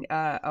underwriting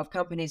of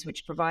companies,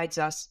 which provides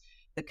us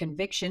the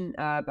conviction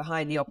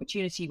behind the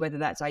opportunity, whether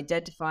that's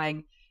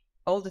identifying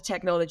older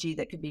technology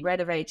that could be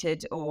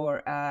renovated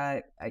or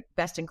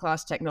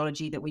best-in-class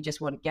technology that we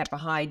just want to get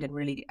behind and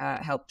really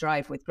help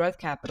drive with growth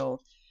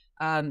capital.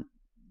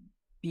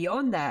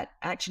 Beyond that,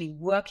 actually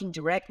working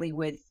directly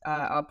with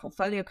our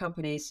portfolio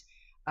companies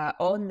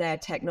on their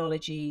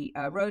technology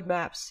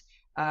roadmaps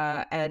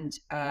and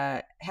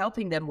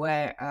helping them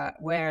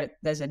where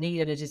there's a need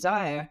and a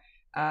desire,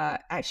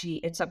 actually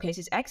in some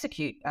cases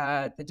execute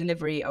the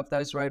delivery of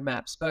those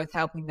roadmaps, both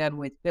helping them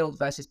with build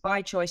versus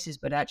buy choices,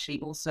 but actually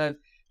also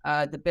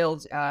the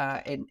build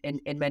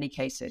in many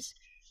cases.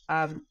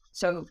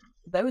 So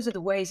those are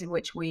the ways in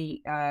which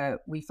we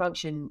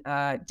function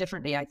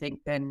differently, I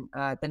think, than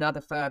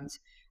other firms,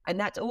 and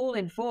that's all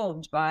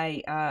informed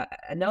by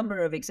a number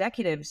of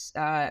executives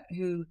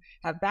who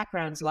have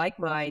backgrounds like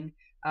mine,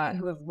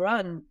 who have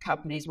run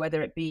companies,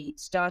 whether it be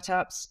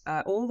startups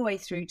all the way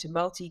through to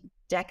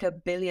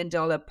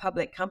multi-billion-dollar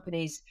public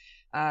companies.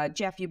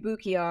 Jeff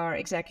Yabuki, our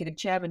executive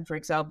chairman, for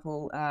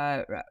example,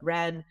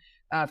 ran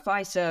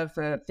Pfizer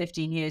for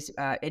 15 years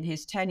in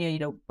his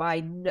tenure.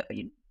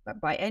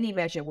 By any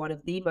measure, one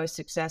of the most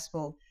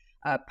successful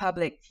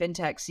public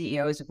fintech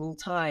CEOs of all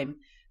time.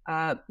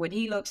 When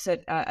he looks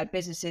at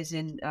businesses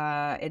in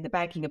the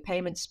banking and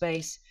payment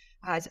space,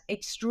 has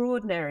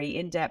extraordinary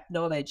in-depth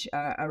knowledge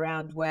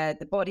around where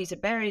the bodies are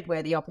buried,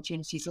 where the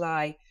opportunities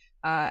lie,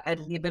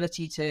 and the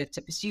ability to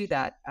pursue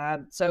that.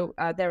 So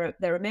there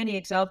are many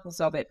examples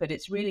of it, but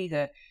it's really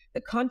the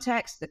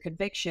context, the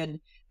conviction,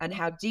 and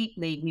how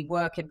deeply we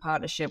work in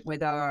partnership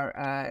with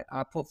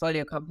our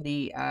portfolio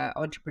company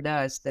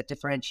entrepreneurs that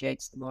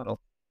differentiates the model.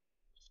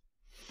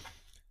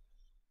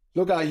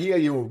 Look, I hear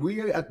you.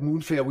 We at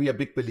Moonfair, we are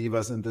big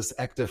believers in this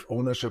active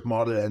ownership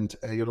model, and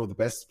the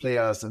best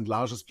players and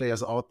largest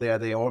players out there,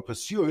 they all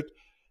pursue it.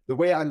 The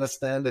way I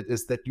understand it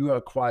is that you are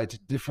quite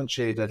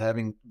differentiated,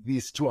 having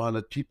these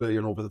 200 people,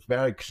 with a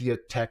very clear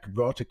tech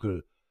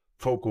vertical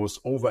focus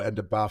over and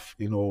above,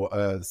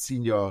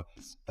 senior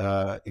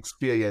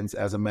experience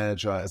as a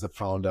manager, as a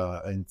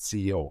founder and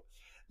CEO.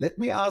 Let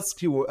me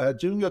ask you,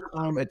 during your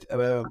time at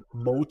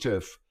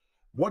Motive,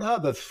 what are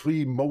the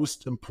 3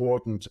 most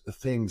important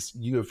things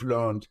you have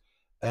learned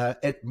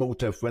at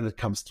Motive when it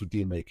comes to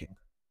deal making?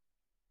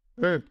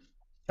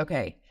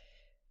 Okay.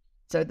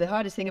 So the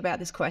hardest thing about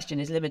this question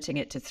is limiting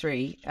it to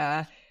 3,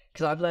 because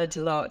I've learned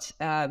a lot.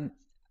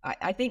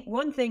 I think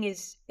one thing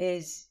is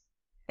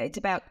it's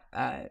about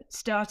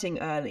starting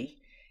early.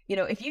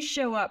 If you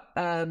show up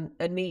and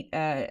meet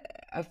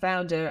a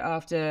founder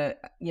after,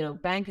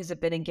 bankers have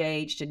been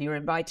engaged and you're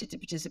invited to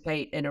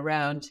participate in a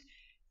round,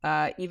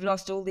 you've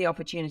lost all the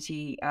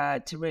opportunity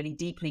to really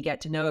deeply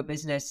get to know a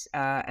business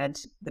and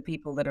the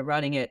people that are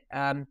running it,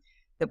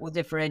 that will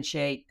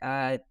differentiate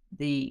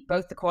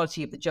both the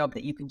quality of the job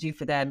that you can do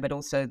for them, but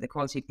also the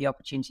quality of the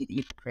opportunity that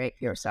you can create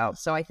for yourself.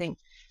 So I think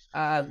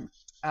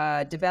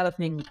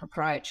developing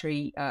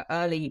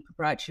early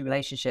proprietary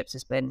relationships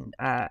has been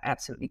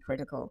absolutely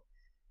critical.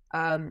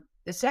 The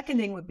second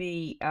thing would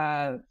be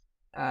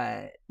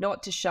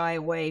not to shy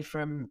away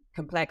from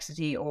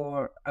complexity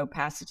or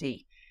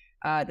opacity.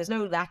 There's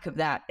no lack of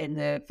that in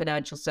the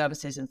financial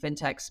services and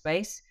fintech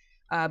space.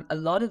 A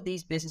lot of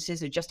these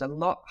businesses are just a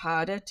lot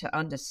harder to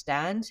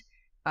understand,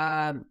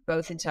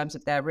 both in terms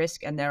of their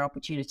risk and their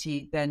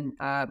opportunity than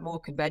more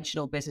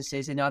conventional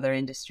businesses in other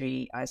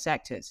industry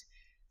sectors.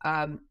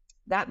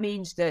 That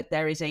means that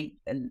there is a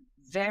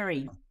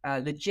very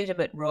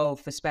legitimate role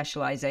for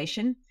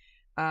specialization,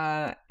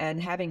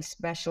 and having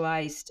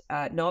specialized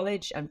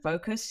knowledge and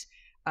focus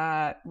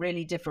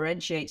really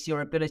differentiates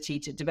your ability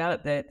to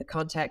develop the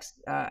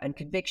context and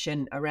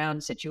conviction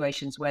around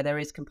situations where there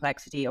is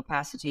complexity,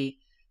 opacity,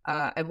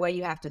 and where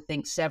you have to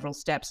think several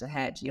steps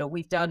ahead.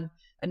 We've done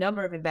a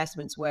number of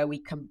investments where we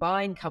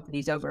combine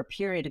companies over a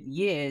period of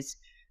years,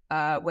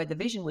 where the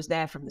vision was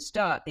there from the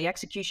start. The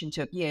execution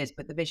took years,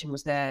 but the vision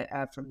was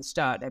there from the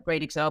start. A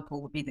great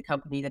example would be the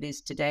company that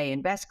is today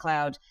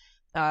InvestCloud,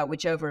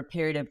 which over a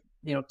period of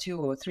 2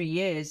 or 3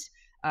 years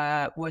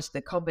was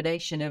the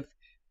combination of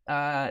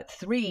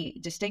 3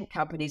 distinct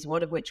companies,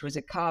 one of which was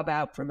a carve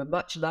out from a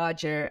much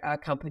larger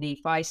company,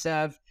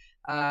 Fiserv,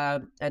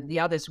 and the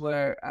others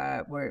were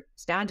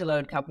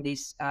standalone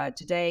companies.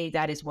 Today,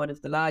 that is one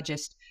of the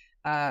largest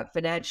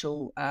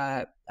financial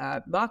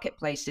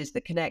marketplaces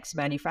that connects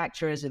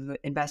manufacturers of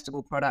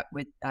investable product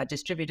with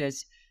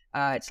distributors.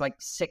 It's like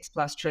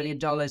 $6+ trillion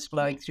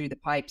flowing through the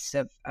pipes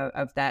of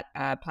that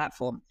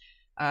platform.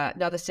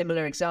 Another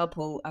similar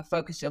example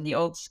focused on the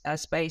alts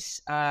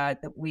space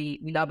that we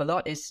love a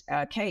lot is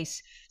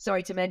Case.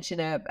 Sorry to mention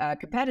a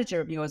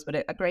competitor of yours, but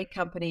a great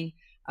company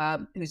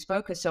who's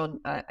focused on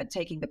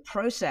taking the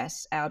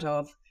process out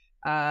of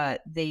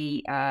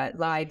the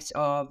lives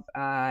of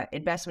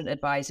investment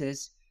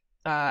advisors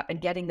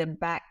and getting them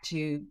back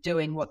to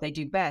doing what they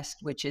do best,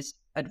 which is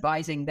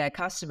advising their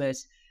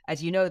customers.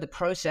 As you know, the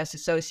process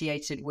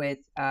associated with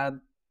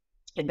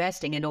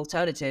investing in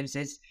alternatives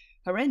is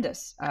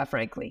horrendous,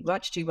 frankly.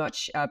 Much too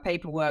much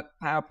paperwork,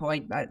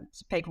 PowerPoint,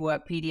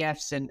 paperwork,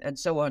 PDFs, and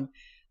so on.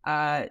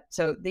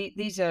 So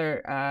these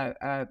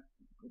are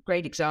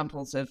great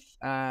examples of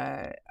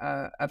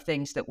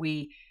things that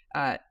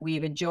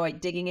we've enjoyed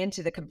digging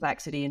into the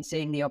complexity and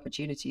seeing the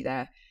opportunity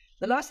there.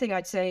 The last thing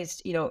I'd say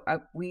is,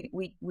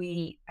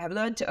 we have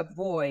learned to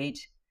avoid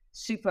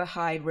super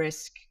high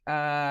risk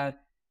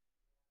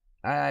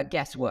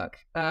guesswork.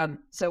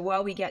 So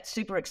while we get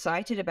super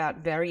excited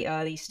about very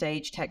early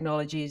stage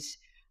technologies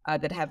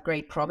that have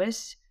great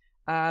promise,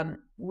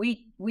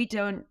 we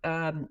don't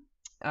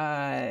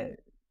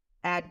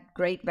add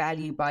great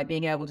value by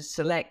being able to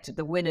select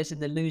the winners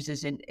and the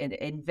losers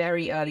in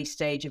very early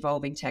stage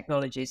evolving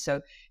technologies.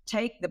 So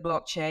take the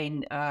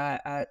blockchain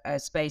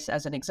space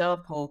as an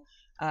example.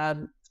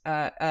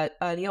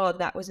 Early on,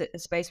 that was a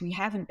space we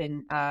haven't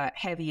been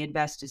heavy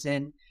investors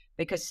in,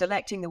 because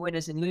selecting the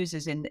winners and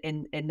losers in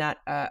that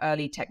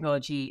early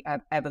technology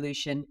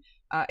evolution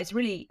is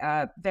really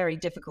very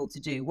difficult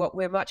to do. What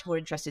we're much more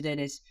interested in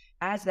is,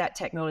 as that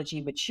technology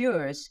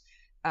matures,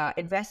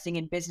 investing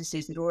in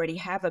businesses that already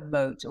have a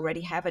moat,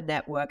 already have a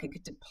network, and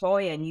could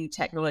deploy a new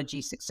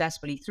technology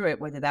successfully through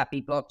it, whether that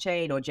be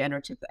blockchain or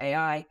generative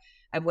AI,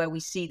 and where we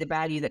see the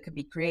value that can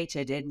be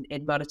created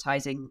in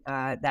monetizing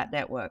that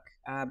network.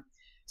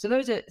 So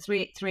those are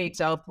three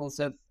examples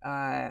of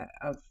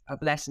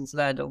lessons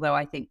learned, although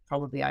I think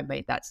probably I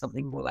made that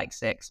something more like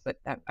 6, but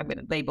I'm going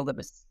to label them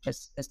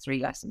as 3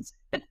 lessons.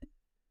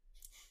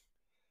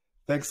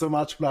 Thanks so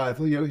much, Blythe.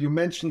 You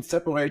mentioned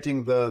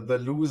separating the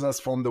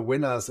losers from the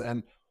winners.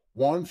 And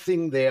one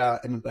thing there,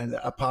 and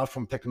apart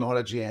from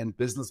technology and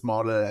business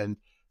model and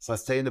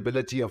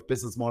sustainability of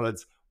business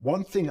models,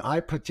 one thing I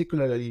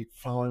particularly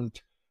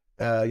found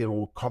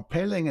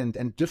compelling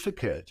and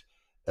difficult,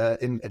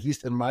 at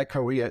least in my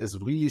career, is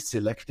really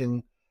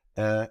selecting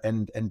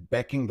and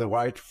backing the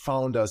right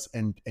founders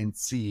and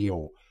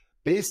CEO.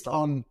 Based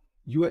on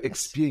your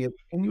experience,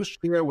 can you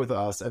share with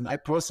us? And I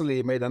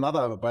personally made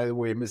another, by the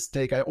way,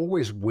 mistake. I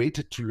always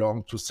waited too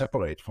long to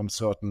separate from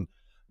certain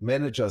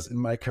managers in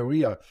my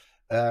career,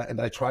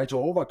 and I try to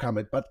overcome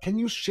it. But can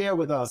you share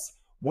with us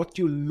what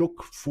you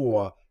look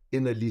for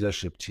in a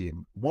leadership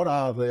team? What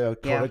are the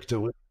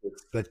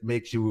characteristics that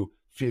make you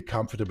feel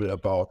comfortable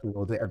about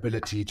the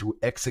ability to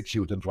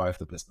execute and drive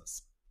the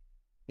business?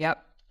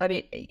 Yep. I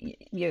mean,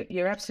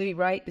 you're absolutely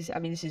right. This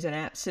is an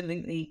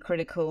absolutely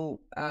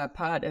critical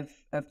part of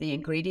the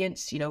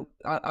ingredients.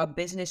 Our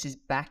business is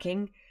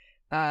backing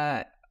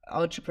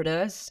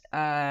entrepreneurs,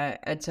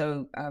 and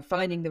so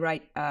finding the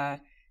right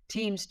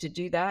teams to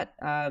do that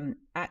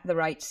at the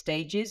right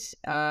stages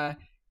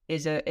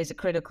is a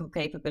critical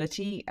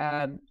capability.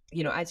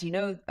 As you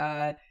know,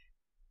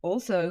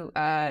 also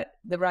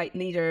the right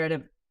leader at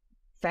a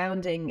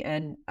founding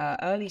and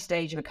early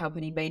stage of a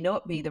company may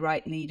not be the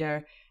right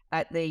leader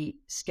at the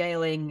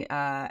scaling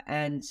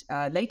and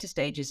later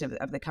stages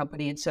of the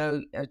company. And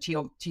so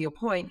to your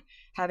point,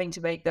 having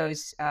to make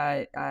those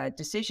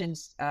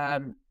decisions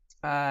and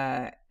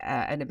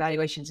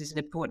evaluations is an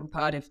important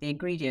part of the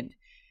ingredient.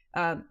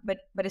 But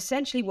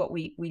essentially what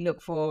we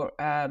look for,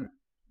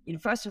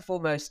 first and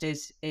foremost,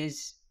 is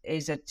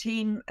a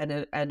team and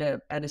a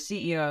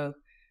CEO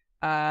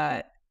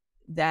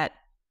that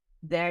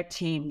their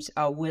teams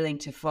are willing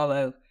to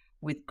follow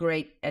with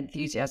great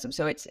enthusiasm.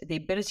 So it's the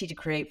ability to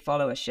create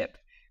followership.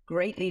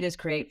 Great leaders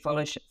create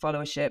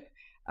followership.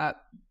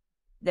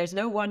 There's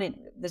no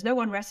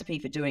one recipe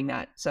for doing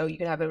that. So you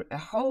can have a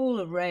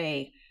whole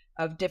array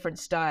different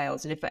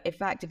styles. And in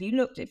fact, if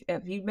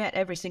you met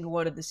every single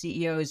one of the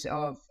CEOs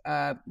of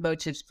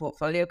Motive's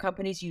portfolio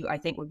companies, I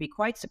think would be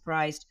quite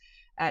surprised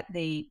at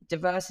the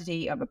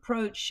diversity of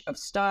approach, of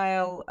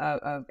style,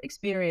 of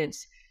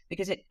experience,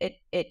 because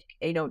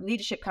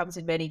leadership comes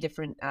in many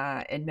different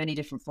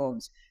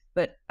forms.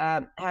 But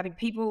having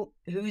people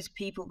whose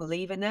people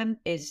believe in them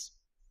is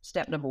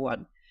step number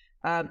one.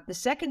 The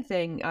second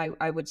thing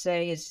I would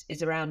say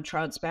is around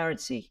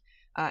transparency.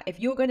 If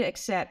you're going to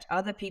accept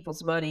other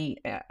people's money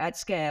at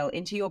scale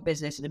into your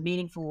business in a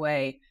meaningful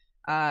way,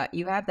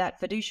 you have that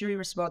fiduciary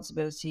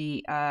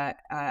responsibility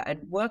and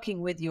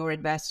working with your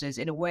investors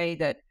in a way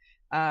that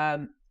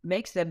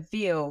makes them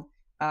feel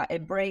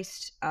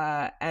embraced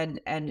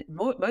and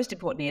most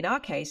importantly, in our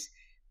case,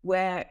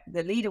 where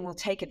the leader will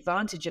take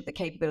advantage of the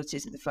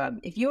capabilities of the firm.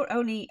 If you're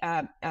only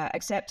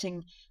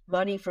accepting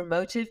money from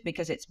Motive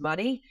because it's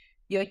money,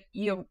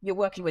 you're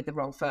working with the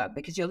wrong firm,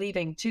 because you're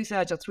leaving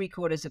 2/3 or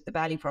 3/4 of the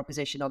value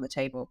proposition on the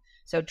table.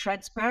 So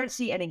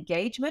transparency and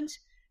engagement,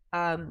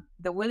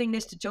 the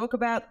willingness to talk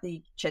about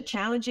the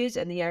challenges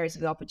and the areas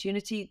of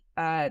opportunity,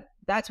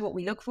 that's what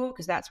we look for,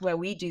 because that's where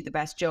we do the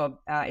best job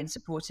in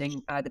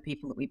supporting the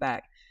people that we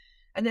back.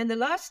 And then the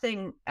last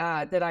thing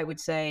that I would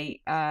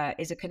say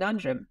is a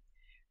conundrum.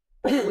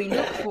 We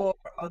look for,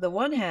 on the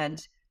one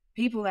hand,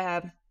 people who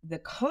have the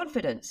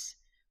confidence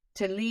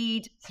to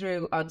lead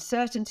through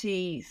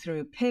uncertainty,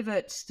 through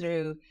pivots,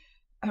 through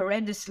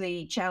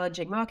horrendously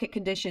challenging market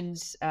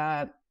conditions,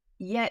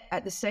 yet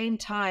at the same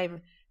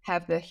time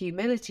have the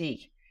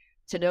humility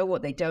to know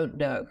what they don't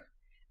know.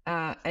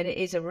 And it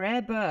is a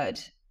rare bird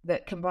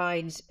that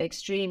combines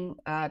extreme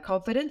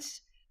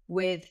confidence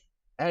with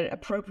an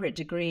appropriate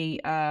degree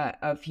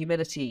of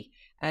humility.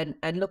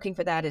 And looking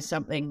for that is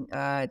something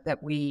that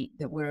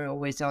we're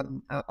always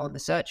on the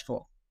search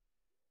for.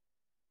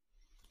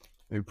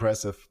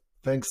 Impressive.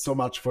 Thanks so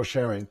much for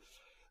sharing.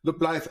 Look,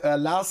 Blythe,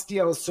 last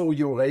year or so,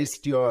 you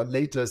raised your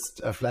latest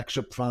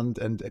flagship fund,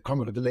 and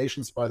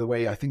congratulations, by the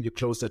way. I think you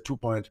closed at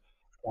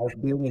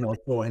 2.5 billion or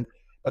so.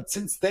 But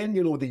since then,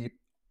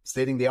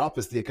 stating the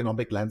obvious, the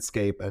economic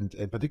landscape and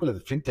in particular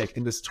the fintech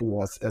industry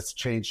has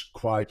changed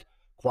quite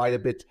a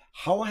bit.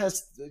 How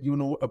has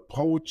your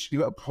approach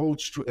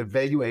to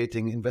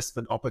evaluating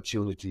investment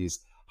opportunities,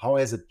 how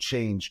has it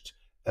changed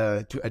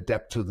to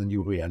adapt to the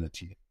new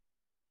reality?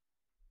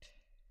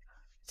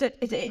 So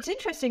it's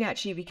interesting,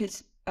 actually,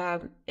 because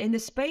in the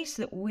space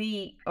that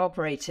we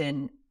operate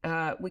in,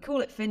 we call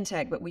it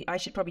fintech, but I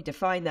should probably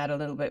define that a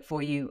little bit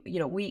for you.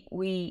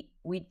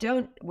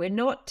 We're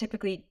not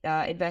typically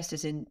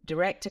investors in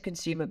direct to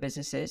consumer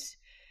businesses,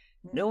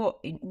 nor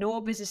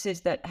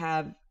businesses that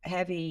have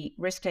heavy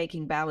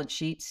risk-taking balance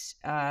sheets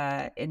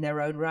in their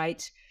own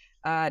right,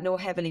 nor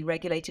heavily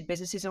regulated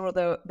businesses,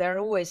 although there are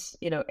always,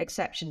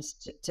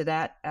 exceptions to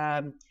that,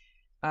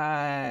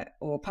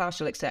 or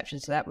partial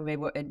exceptions to that. We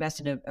may invest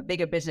in a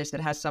bigger business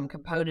that has some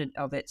component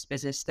of its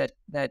business that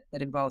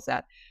involves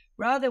that.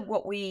 Rather,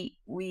 what we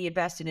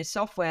invest in is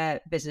software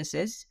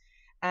businesses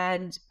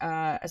and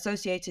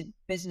associated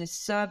business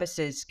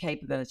services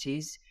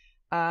capabilities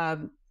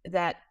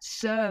that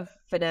serve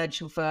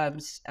financial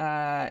firms,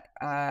 for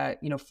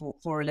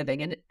a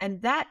living.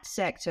 And that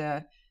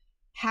sector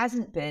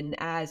hasn't been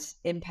as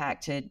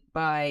impacted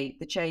by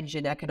the change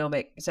in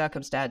economic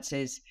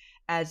circumstances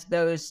as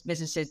those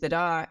businesses that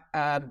are,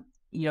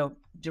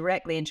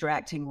 directly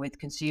interacting with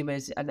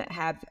consumers and that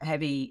have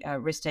heavy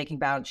risk-taking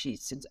balance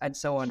sheets and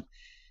so on.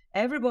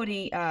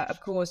 Everybody,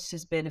 of course,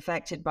 has been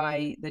affected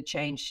by the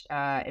changed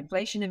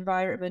inflation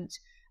environment.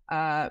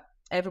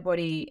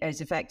 Everybody is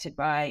affected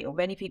by, or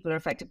many people are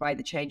affected by,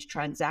 the changed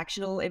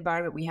transactional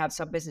environment. We have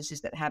some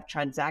businesses that have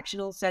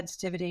transactional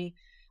sensitivity.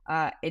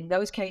 In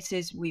those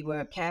cases, we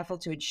were careful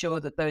to ensure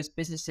that those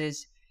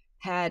businesses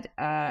had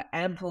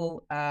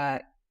ample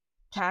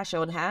cash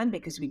on hand,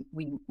 because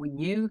we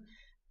knew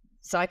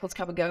cycles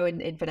come and go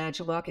in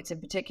financial markets in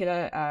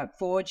particular.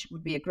 Forge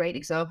would be a great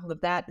example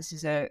of that. This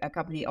is a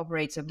company that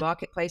operates a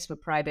marketplace for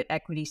private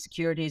equity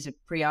securities of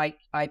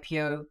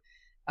pre-IPO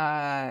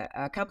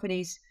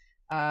companies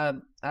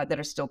that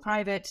are still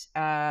private,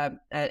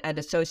 and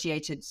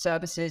associated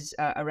services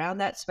around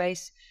that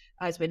space,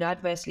 has been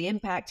adversely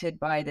impacted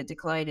by the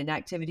decline in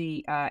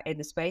activity in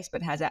the space,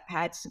 but has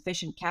had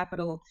sufficient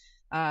capital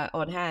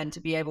on hand to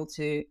be able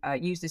to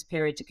use this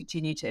period to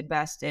continue to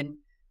invest in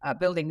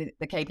building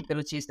the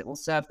capabilities that will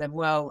serve them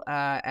well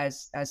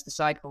as the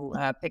cycle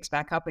picks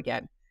back up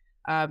again.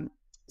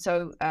 These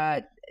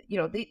are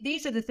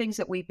the things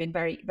that we've been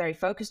very, very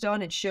focused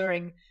on,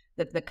 ensuring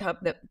that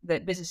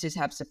that businesses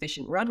have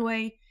sufficient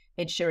runway,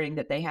 ensuring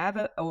that they have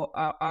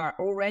are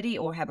already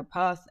or have a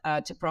path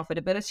to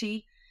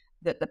profitability,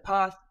 that the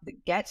path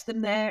that gets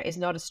them there is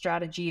not a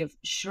strategy of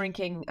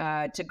shrinking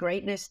to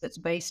greatness that's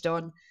based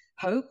on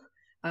hope,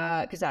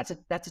 because that's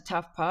a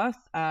tough path.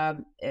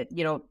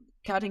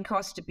 Cutting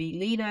costs to be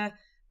leaner,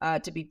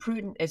 to be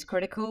prudent is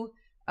critical,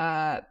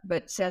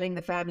 but selling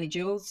the family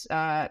jewels,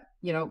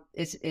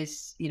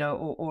 is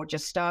or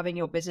just starving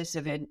your business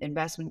of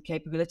investment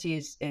capability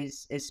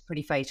is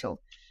pretty fatal.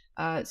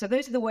 So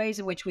those are the ways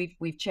in which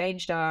we've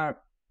changed our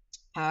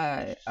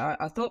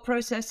our thought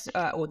process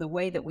or the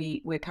way that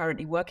we're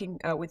currently working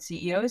with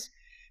CEOs.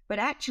 But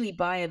actually,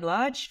 by and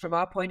large, from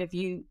our point of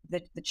view,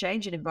 the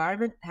change in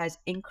environment has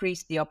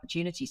increased the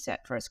opportunity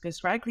set for us. Because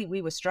frankly,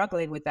 we were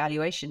struggling with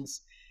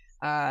valuations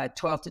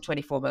 12 to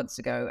 24 months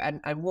ago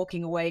and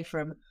walking away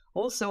from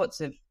all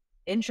sorts of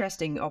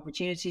interesting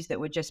opportunities that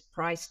were just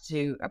priced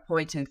to a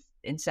point of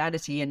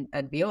insanity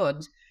and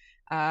beyond.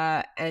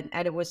 And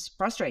it was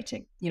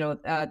frustrating.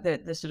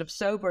 The sort of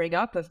sobering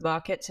up of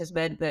markets has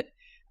meant that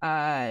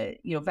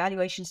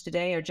valuations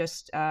today are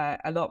just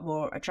a lot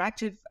more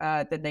attractive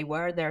than they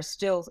were. There are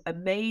still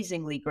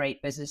amazingly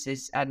great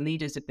businesses and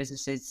leaders of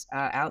businesses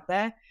out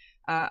there.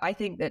 I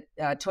think that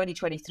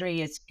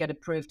 2023 is going to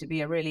prove to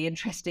be a really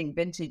interesting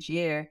vintage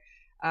year.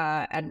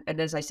 And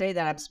as I say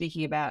that, I'm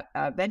speaking about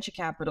venture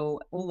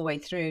capital all the way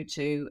through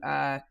to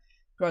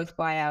growth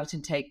buyout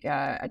and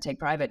take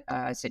private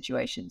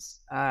situations.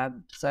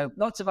 So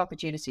lots of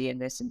opportunity in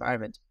this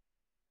environment.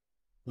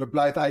 Look,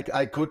 Blythe,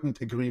 I couldn't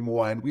agree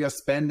more. And we are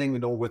spending,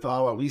 with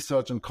our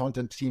research and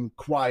content team,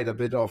 quite a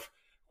bit of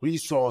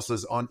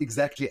resources on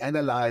exactly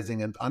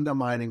analyzing and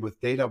undermining with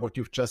data what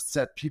you've just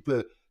said.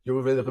 People, you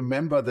will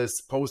remember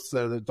this post,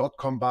 the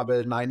dot-com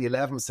bubble,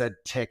 9/11 said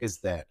tech is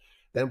dead.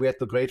 Then we had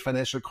the great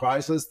financial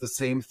crisis, the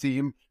same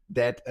theme,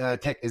 that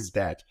tech is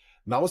dead.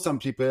 Now some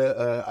people,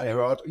 I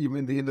heard even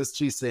in the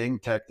industry saying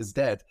tech is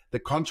dead. The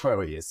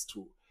contrary is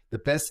true. The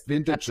best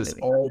vintages,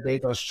 Absolutely. all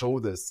data show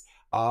this,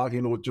 are,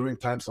 during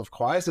times of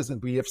crisis.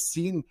 And we have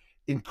seen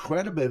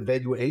incredible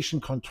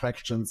valuation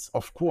contractions,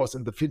 of course,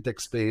 in the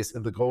fintech space,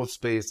 in the growth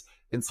space,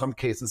 in some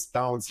cases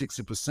down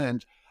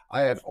 60%.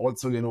 I have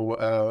also,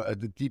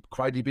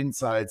 quite deep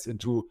insights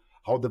into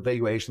how the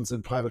valuations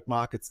in private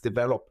markets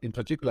develop, in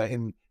particular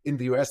in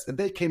the US, and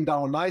they came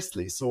down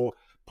nicely. So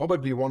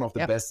probably one of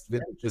the best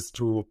vintages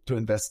to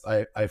invest.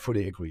 I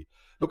fully agree.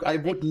 Look, I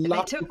would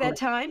love. They took their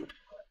time.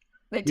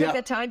 They took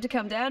their time to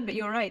come down, but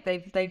you're right.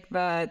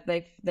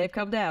 They've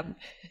come down.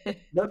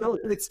 No,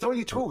 it's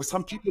totally true.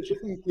 Some people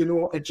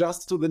didn't,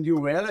 adjust to the new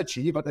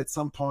reality, but at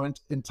some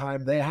point in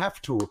time they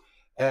have to.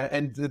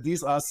 And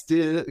these are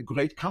still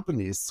great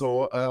companies.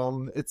 So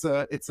it's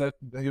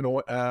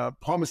a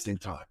promising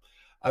time,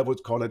 I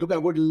would call it. Look, I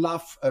would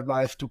love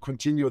Blythe to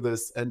continue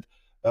this, and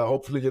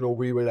hopefully,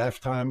 we will have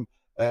time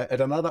at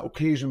another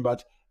occasion.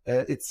 But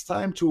it's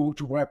time to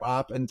wrap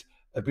up. And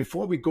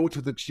before we go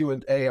to the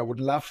Q&A, I would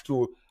love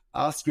to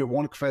ask you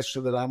one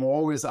question that I'm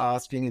always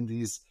asking in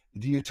these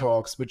deal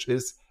talks, which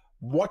is,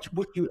 what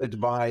would you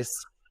advise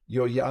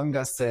your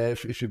younger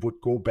self if you would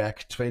go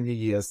back 20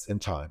 years in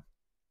time?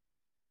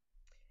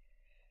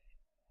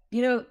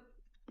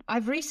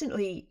 I've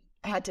recently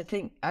had to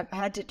think.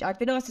 I've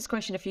been asked this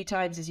question a few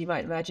times, as you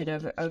might imagine,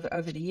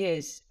 over the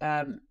years.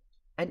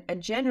 And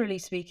generally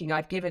speaking,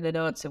 I've given an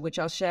answer which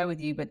I'll share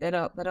with you. But then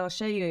I'll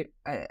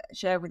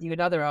share with you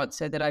another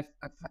answer that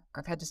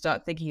I've had to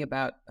start thinking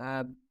about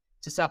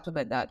to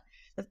supplement that.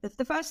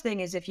 The first thing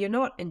is, if you're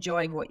not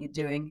enjoying what you're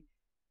doing,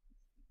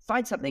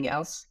 find something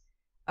else,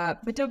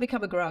 but don't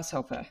become a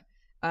grasshopper.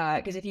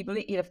 Because if you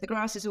believe, if the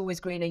grass is always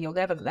greener, you'll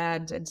never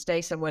land and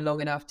stay somewhere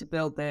long enough to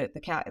build the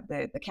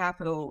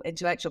capital,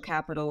 intellectual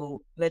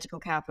capital, political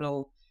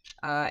capital,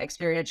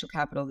 experiential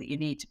capital that you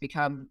need to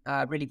become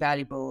really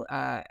valuable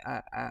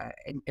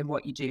in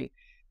what you do.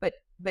 But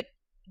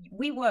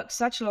we work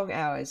such long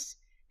hours;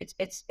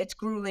 it's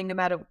grueling no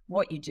matter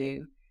what you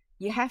do.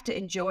 You have to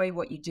enjoy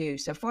what you do.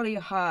 So follow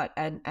your heart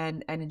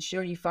and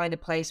ensure you find a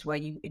place where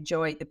you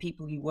enjoy the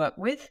people you work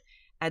with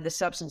and the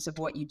substance of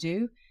what you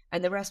do.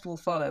 And the rest will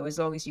follow as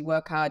long as you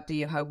work hard, do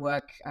your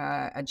homework,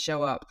 and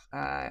show up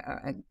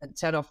and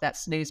turn off that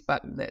snooze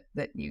button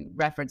that you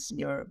referenced in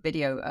your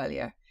video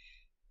earlier.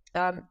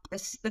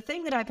 The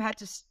thing that I've had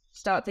to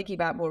start thinking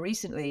about more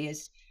recently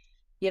is,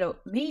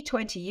 me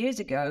 20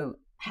 years ago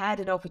had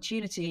an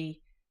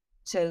opportunity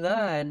to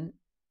learn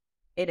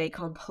in a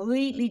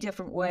completely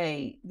different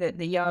way that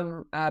the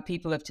young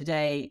people of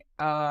today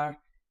are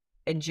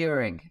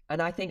enduring.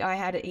 And I think I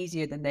had it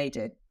easier than they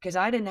did, because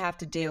I didn't have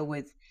to deal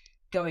with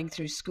going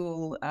through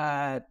school,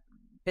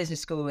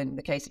 business school in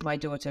the case of my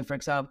daughter, for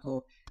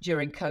example,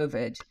 during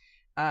COVID,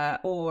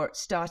 or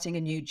starting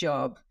a new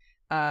job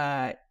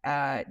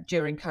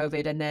during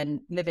COVID, and then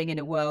living in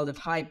a world of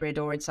hybrid,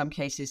 or in some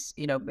cases,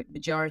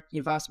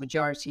 vast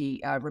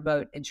majority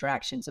remote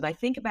interactions. And I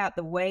think about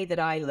the way that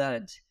I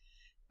learned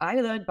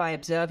by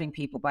observing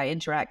people, by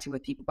interacting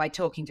with people, by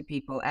talking to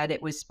people, and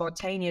it was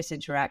spontaneous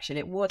interaction.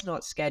 It was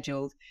not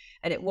scheduled,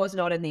 and it was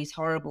not in these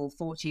horrible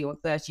 40 or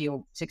 30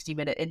 or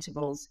 60-minute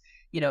intervals,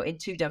 in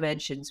two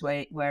dimensions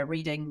where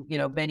reading,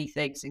 many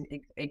things,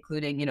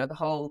 including, the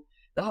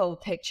whole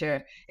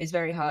picture, is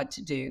very hard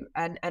to do.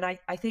 And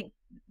I think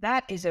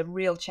that is a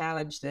real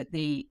challenge that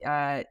the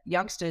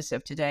youngsters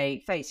of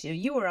today face.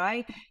 You or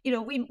I,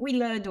 we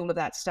learned all of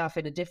that stuff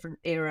in a different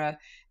era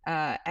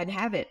and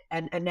have it.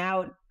 And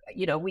now,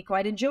 we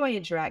quite enjoy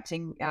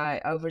interacting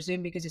over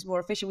Zoom because it's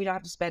more efficient. We don't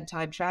have to spend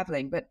time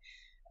traveling. But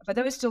for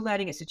those still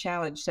learning, it's a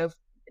challenge. So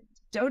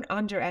don't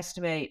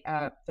underestimate,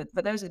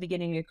 for those at the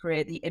beginning of your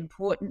career, the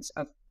importance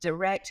of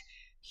direct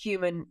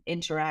human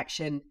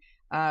interaction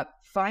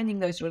finding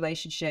those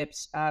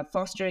relationships,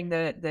 fostering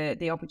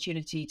the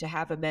opportunity to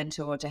have a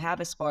mentor, to have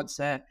a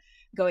sponsor,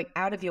 going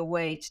out of your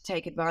way to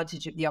take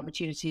advantage of the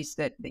opportunities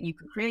that you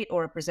can create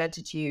or are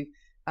presented to you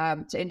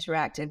to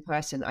interact in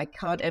person. I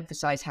can't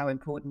emphasize how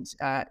important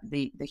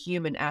the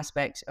human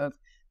aspect of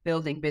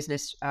building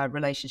business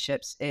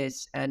relationships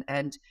is,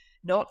 and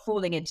not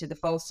falling into the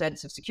false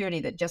sense of security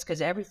that just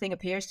because everything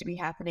appears to be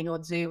happening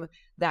on Zoom,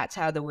 that's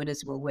how the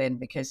winners will win,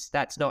 because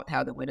that's not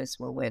how the winners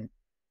will win.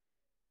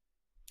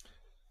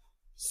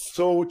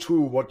 So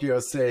true what you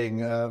are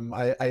saying.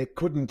 I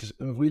couldn't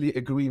really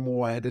agree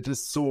more, and it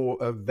is so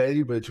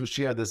valuable to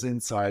share this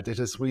insight. It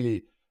is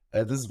really,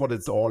 this is what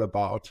it's all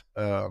about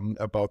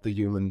the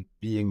human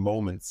being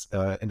moments,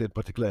 and in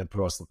particular in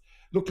person.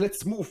 Look,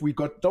 let's move. We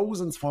got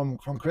dozens from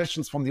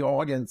questions from the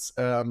audience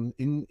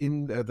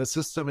in the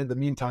system. In the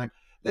meantime,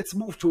 let's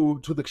move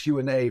to the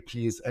Q&A,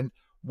 please. And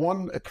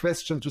one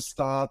question to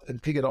start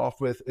and kick it off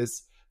with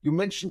is, you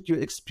mentioned your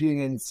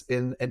experience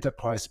in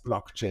enterprise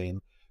blockchain.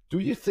 Do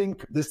you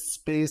think this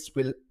space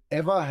will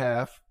ever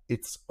have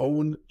its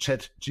own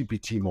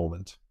ChatGPT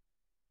moment?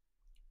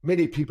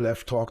 Many people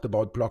have talked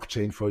about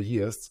blockchain for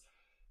years,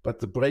 but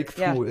the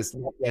breakthrough is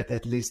not yet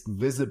at least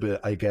visible,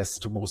 I guess,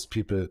 to most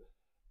people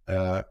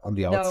on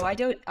the outside.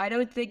 No, I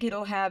don't think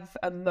it'll have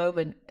a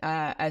moment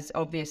as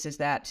obvious as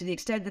that. To the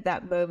extent that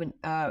that moment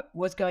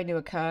was going to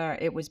occur,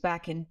 it was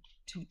back in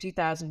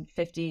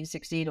 2015,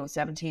 16 or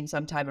 17,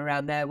 sometime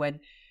around there, when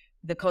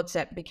the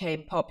concept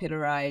became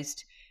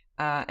popularized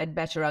and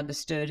better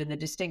understood, and the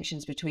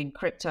distinctions between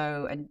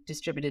crypto and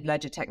distributed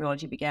ledger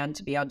technology began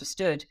to be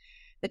understood.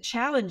 The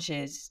challenge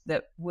is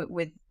that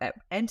with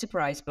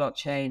enterprise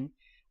blockchain,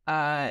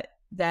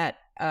 that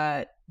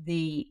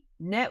the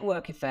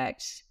network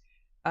effects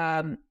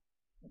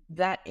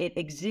that it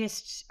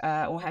exists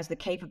or has the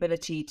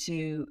capability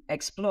to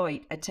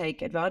exploit and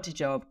take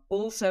advantage of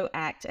also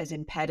act as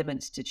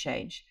impediments to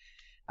change.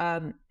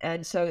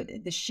 And so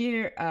the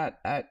sheer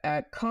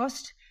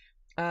cost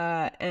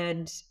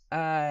and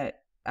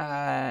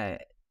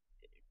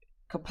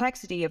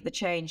complexity of the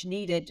change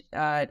needed,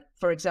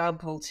 for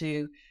example,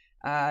 to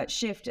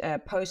shift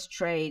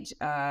post-trade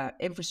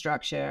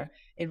infrastructure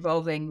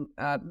involving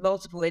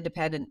multiple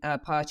independent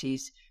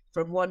parties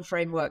from one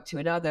framework to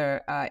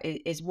another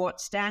is what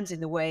stands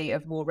in the way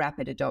of more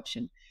rapid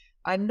adoption.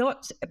 I'm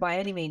not by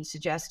any means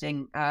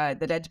suggesting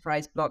that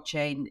enterprise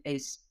blockchain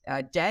is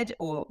dead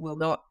or will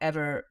not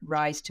ever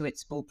rise to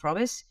its full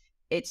promise.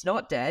 It's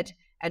not dead,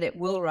 and it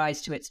will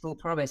rise to its full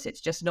promise. It's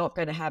just not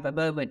going to have a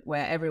moment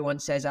where everyone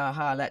says,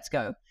 aha, let's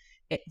go.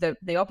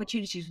 The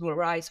opportunities will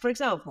arise, for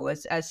example,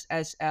 as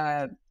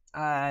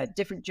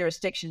different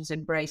jurisdictions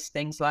embrace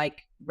things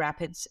like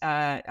rapid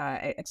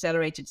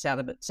accelerated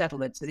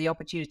settlement. So the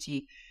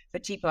opportunity for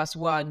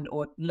T+1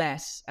 or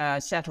less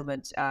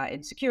settlement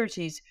in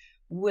securities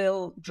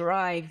will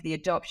drive the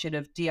adoption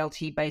of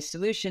DLT-based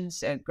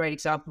solutions. A great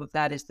example of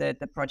that is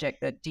the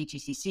project that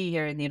DTCC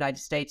here in the United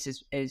States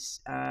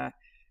is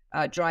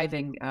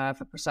driving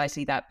for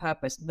precisely that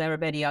purpose. And there are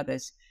many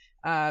others.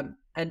 And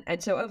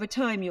so over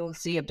time, you'll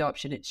see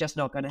adoption. It's just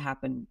not going to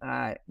happen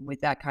with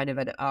that kind of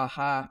an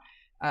aha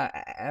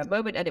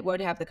moment, and it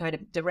won't have the kind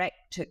of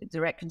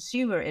direct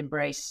consumer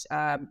embrace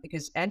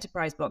because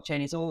enterprise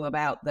blockchain is all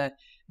about the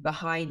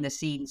behind the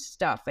scenes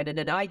stuff. And in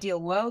an ideal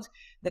world,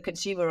 the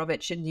consumer of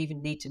it shouldn't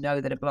even need to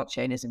know that a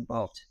blockchain is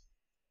involved.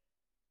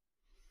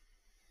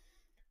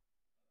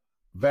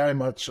 Very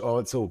much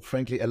also,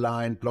 frankly,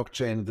 aligned.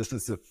 Blockchain, this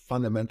is a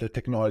fundamental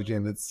technology,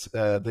 and it's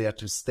there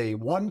to stay.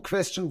 One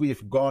question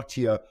we've got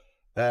here,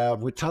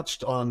 we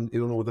touched on,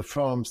 the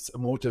firm's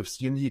Motive's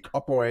unique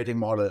operating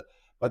model,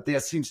 but there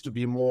seems to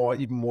be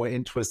even more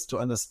interest to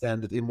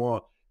understand it in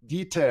more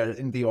detail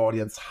in the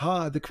audience.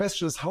 The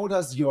question is, how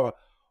does your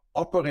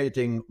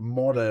operating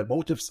model,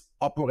 Motive's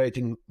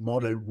operating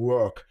model,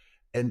 work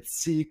and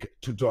seek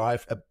to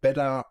drive a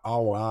better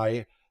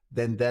ROI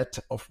than that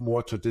of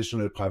more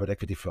traditional private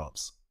equity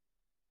firms?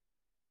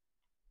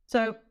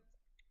 So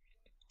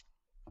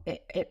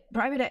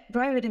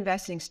private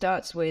investing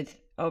starts with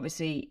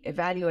obviously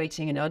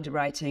evaluating and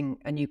underwriting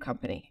a new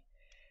company.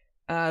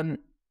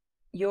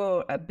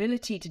 Your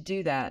ability to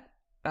do that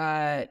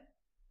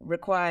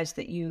requires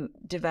that you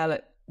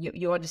develop,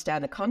 you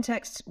understand the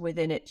context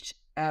within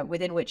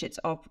which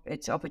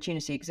its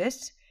opportunity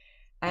exists,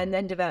 and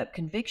then develop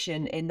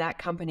conviction in that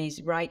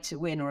company's right to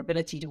win or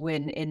ability to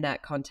win in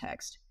that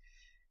context.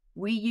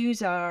 We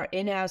use our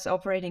in-house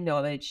operating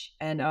knowledge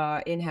and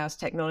our in-house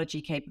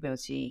technology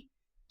capability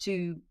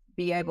to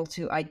be able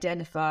to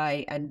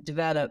identify and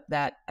develop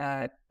that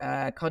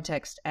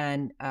context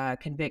and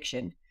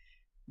conviction.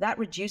 That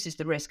reduces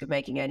the risk of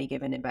making any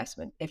given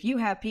investment. If you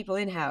have people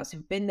in-house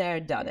who've been there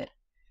and done it,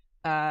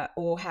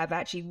 or have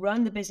actually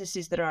run the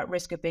businesses that are at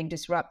risk of being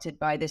disrupted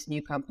by this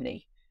new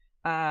company,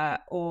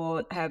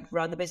 or have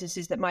run the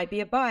businesses that might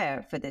be a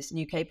buyer for this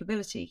new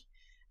capability,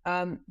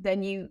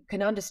 then you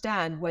can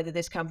understand whether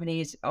this company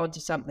is onto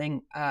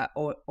something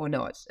or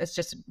not. It's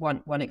just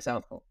one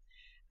example.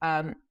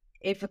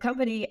 If a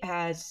company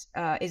is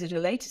at a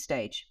later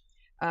stage,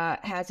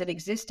 has an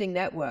existing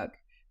network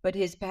but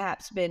has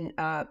perhaps been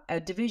a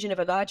division of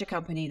a larger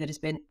company that has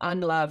been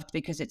unloved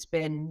because it's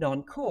been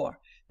non-core.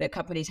 The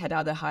company's had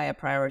other higher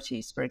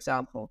priorities, for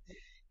example.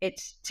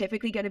 It's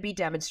typically going to be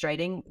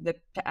demonstrating the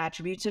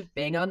attributes of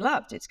being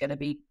unloved. It's going to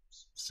be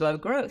slow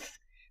growth.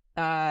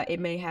 It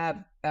may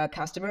have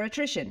customer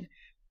attrition.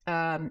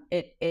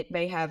 It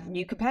may have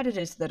new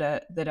competitors that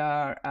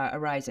are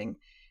arising.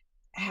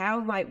 How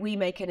might we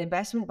make an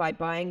investment by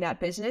buying that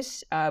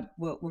business?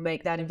 We'll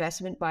make that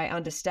investment by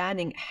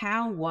understanding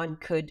how one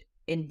could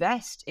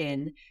invest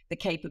in the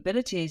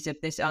capabilities of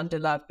this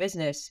underloved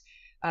business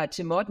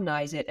to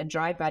modernize it and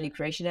drive value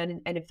creation,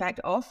 and in fact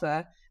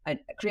offer and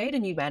create a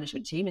new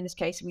management team. In this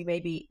case, we may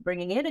be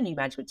bringing in a new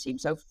management team.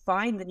 So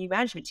find the new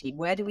management team.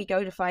 Where do we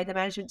go to find the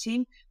management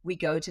team? We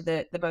go to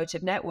the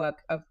Motive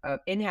network of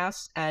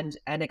in-house and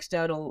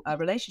external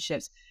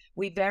relationships.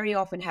 We very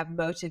often have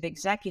Motive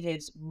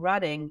executives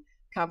running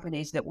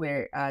companies that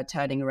we're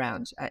turning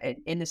around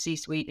in the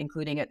C-suite,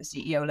 including at the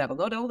CEO level.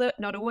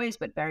 Not always,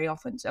 but very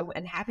often. So,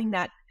 and having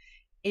that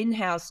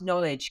in-house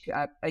knowledge,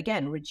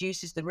 again,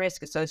 reduces the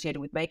risk associated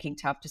with making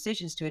tough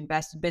decisions to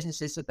invest in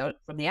businesses that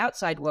from the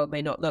outside world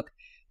may not look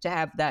to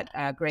have that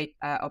great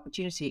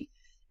opportunity.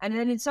 And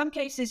then in some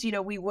cases,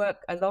 we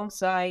work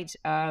alongside,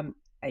 hand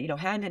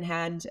in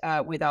hand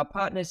with our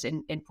partners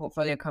in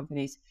portfolio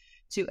companies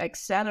to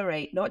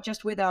accelerate, not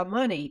just with our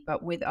money,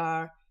 but with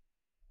our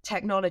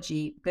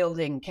technology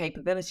building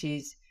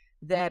capabilities,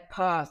 their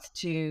path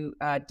to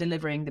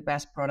delivering the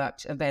best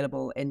product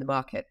available in the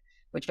market,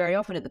 which very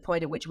often at the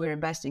point at which we're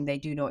investing, they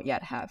do not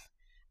yet have.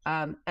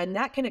 And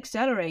that can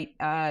accelerate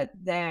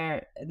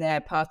their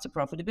path to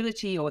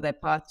profitability or their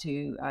path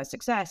to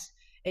success,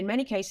 in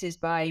many cases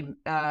by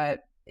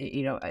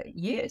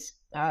years,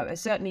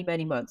 certainly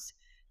many months.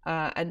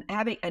 And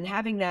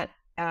having that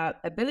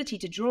ability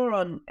to draw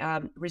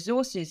on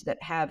resources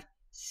that have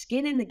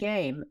skin in the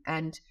game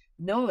and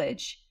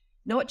knowledge,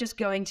 not just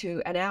going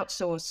to an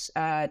outsource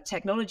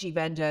technology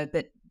vendor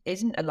that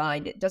isn't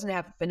aligned, it doesn't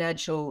have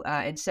financial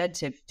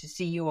incentive to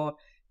see your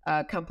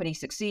company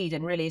succeed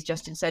and really is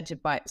just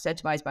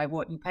incentivized by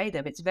what you pay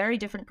them. It's a very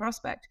different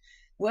prospect.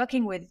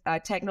 Working with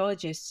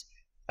technologists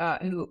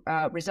who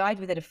reside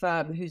within a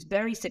firm whose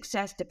very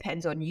success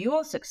depends on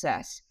your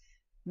success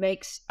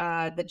makes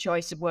the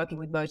choice of working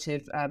with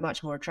Motive a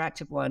much more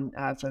attractive one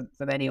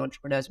for many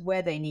entrepreneurs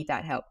where they need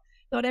that help.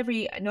 Not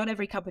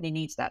every company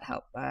needs that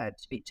help,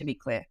 to be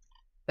clear,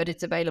 but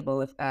it's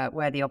available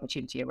where the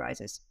opportunity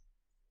arises.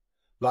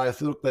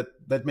 Blythe, look,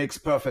 that makes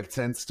perfect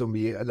sense to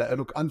me.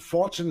 Look,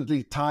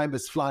 unfortunately, time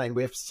is flying.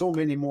 We have so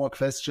many more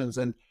questions,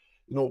 and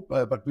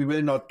but we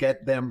will not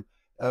get there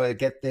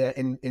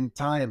in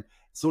time.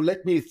 So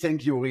let me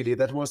thank you. Really,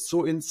 that was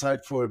so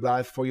insightful,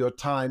 Blythe, for your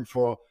time,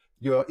 for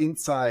your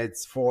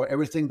insights, for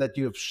everything that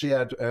you have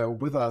shared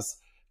with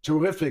us.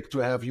 Terrific to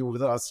have you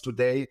with us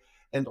today.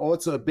 And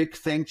also a big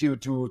thank you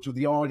to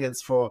the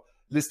audience for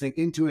listening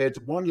into it.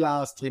 One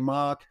last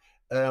remark.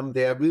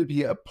 There will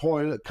be a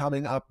poll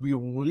coming up. We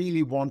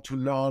really want to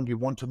learn. We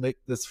want to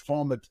make this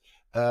format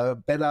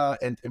better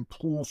and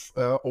improve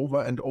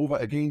over and over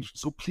again.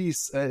 So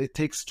please, it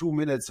takes 2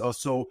 minutes or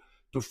so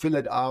to fill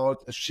it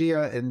out,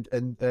 share and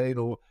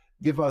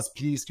give us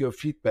please your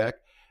feedback.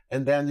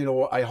 And then,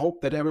 I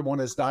hope that everyone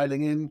is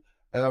dialing in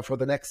for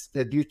the next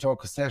Deal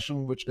Talk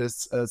session, which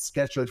is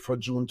scheduled for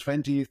June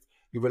 20th.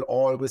 You will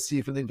all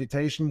receive an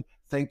invitation.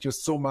 Thank you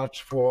so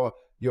much for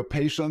your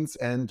patience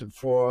and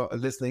for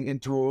listening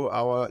into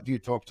our Deal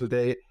Talk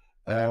today,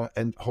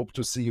 and hope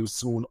to see you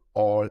soon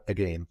all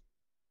again.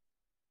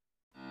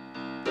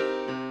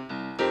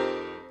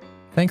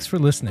 Thanks for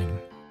listening.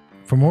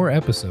 For more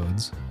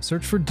episodes,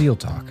 search for Deal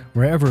Talk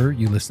wherever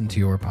you listen to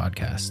your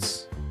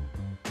podcasts.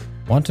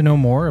 Want to know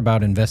more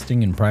about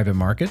investing in private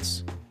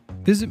markets?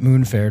 Visit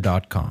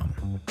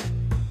moonfair.com.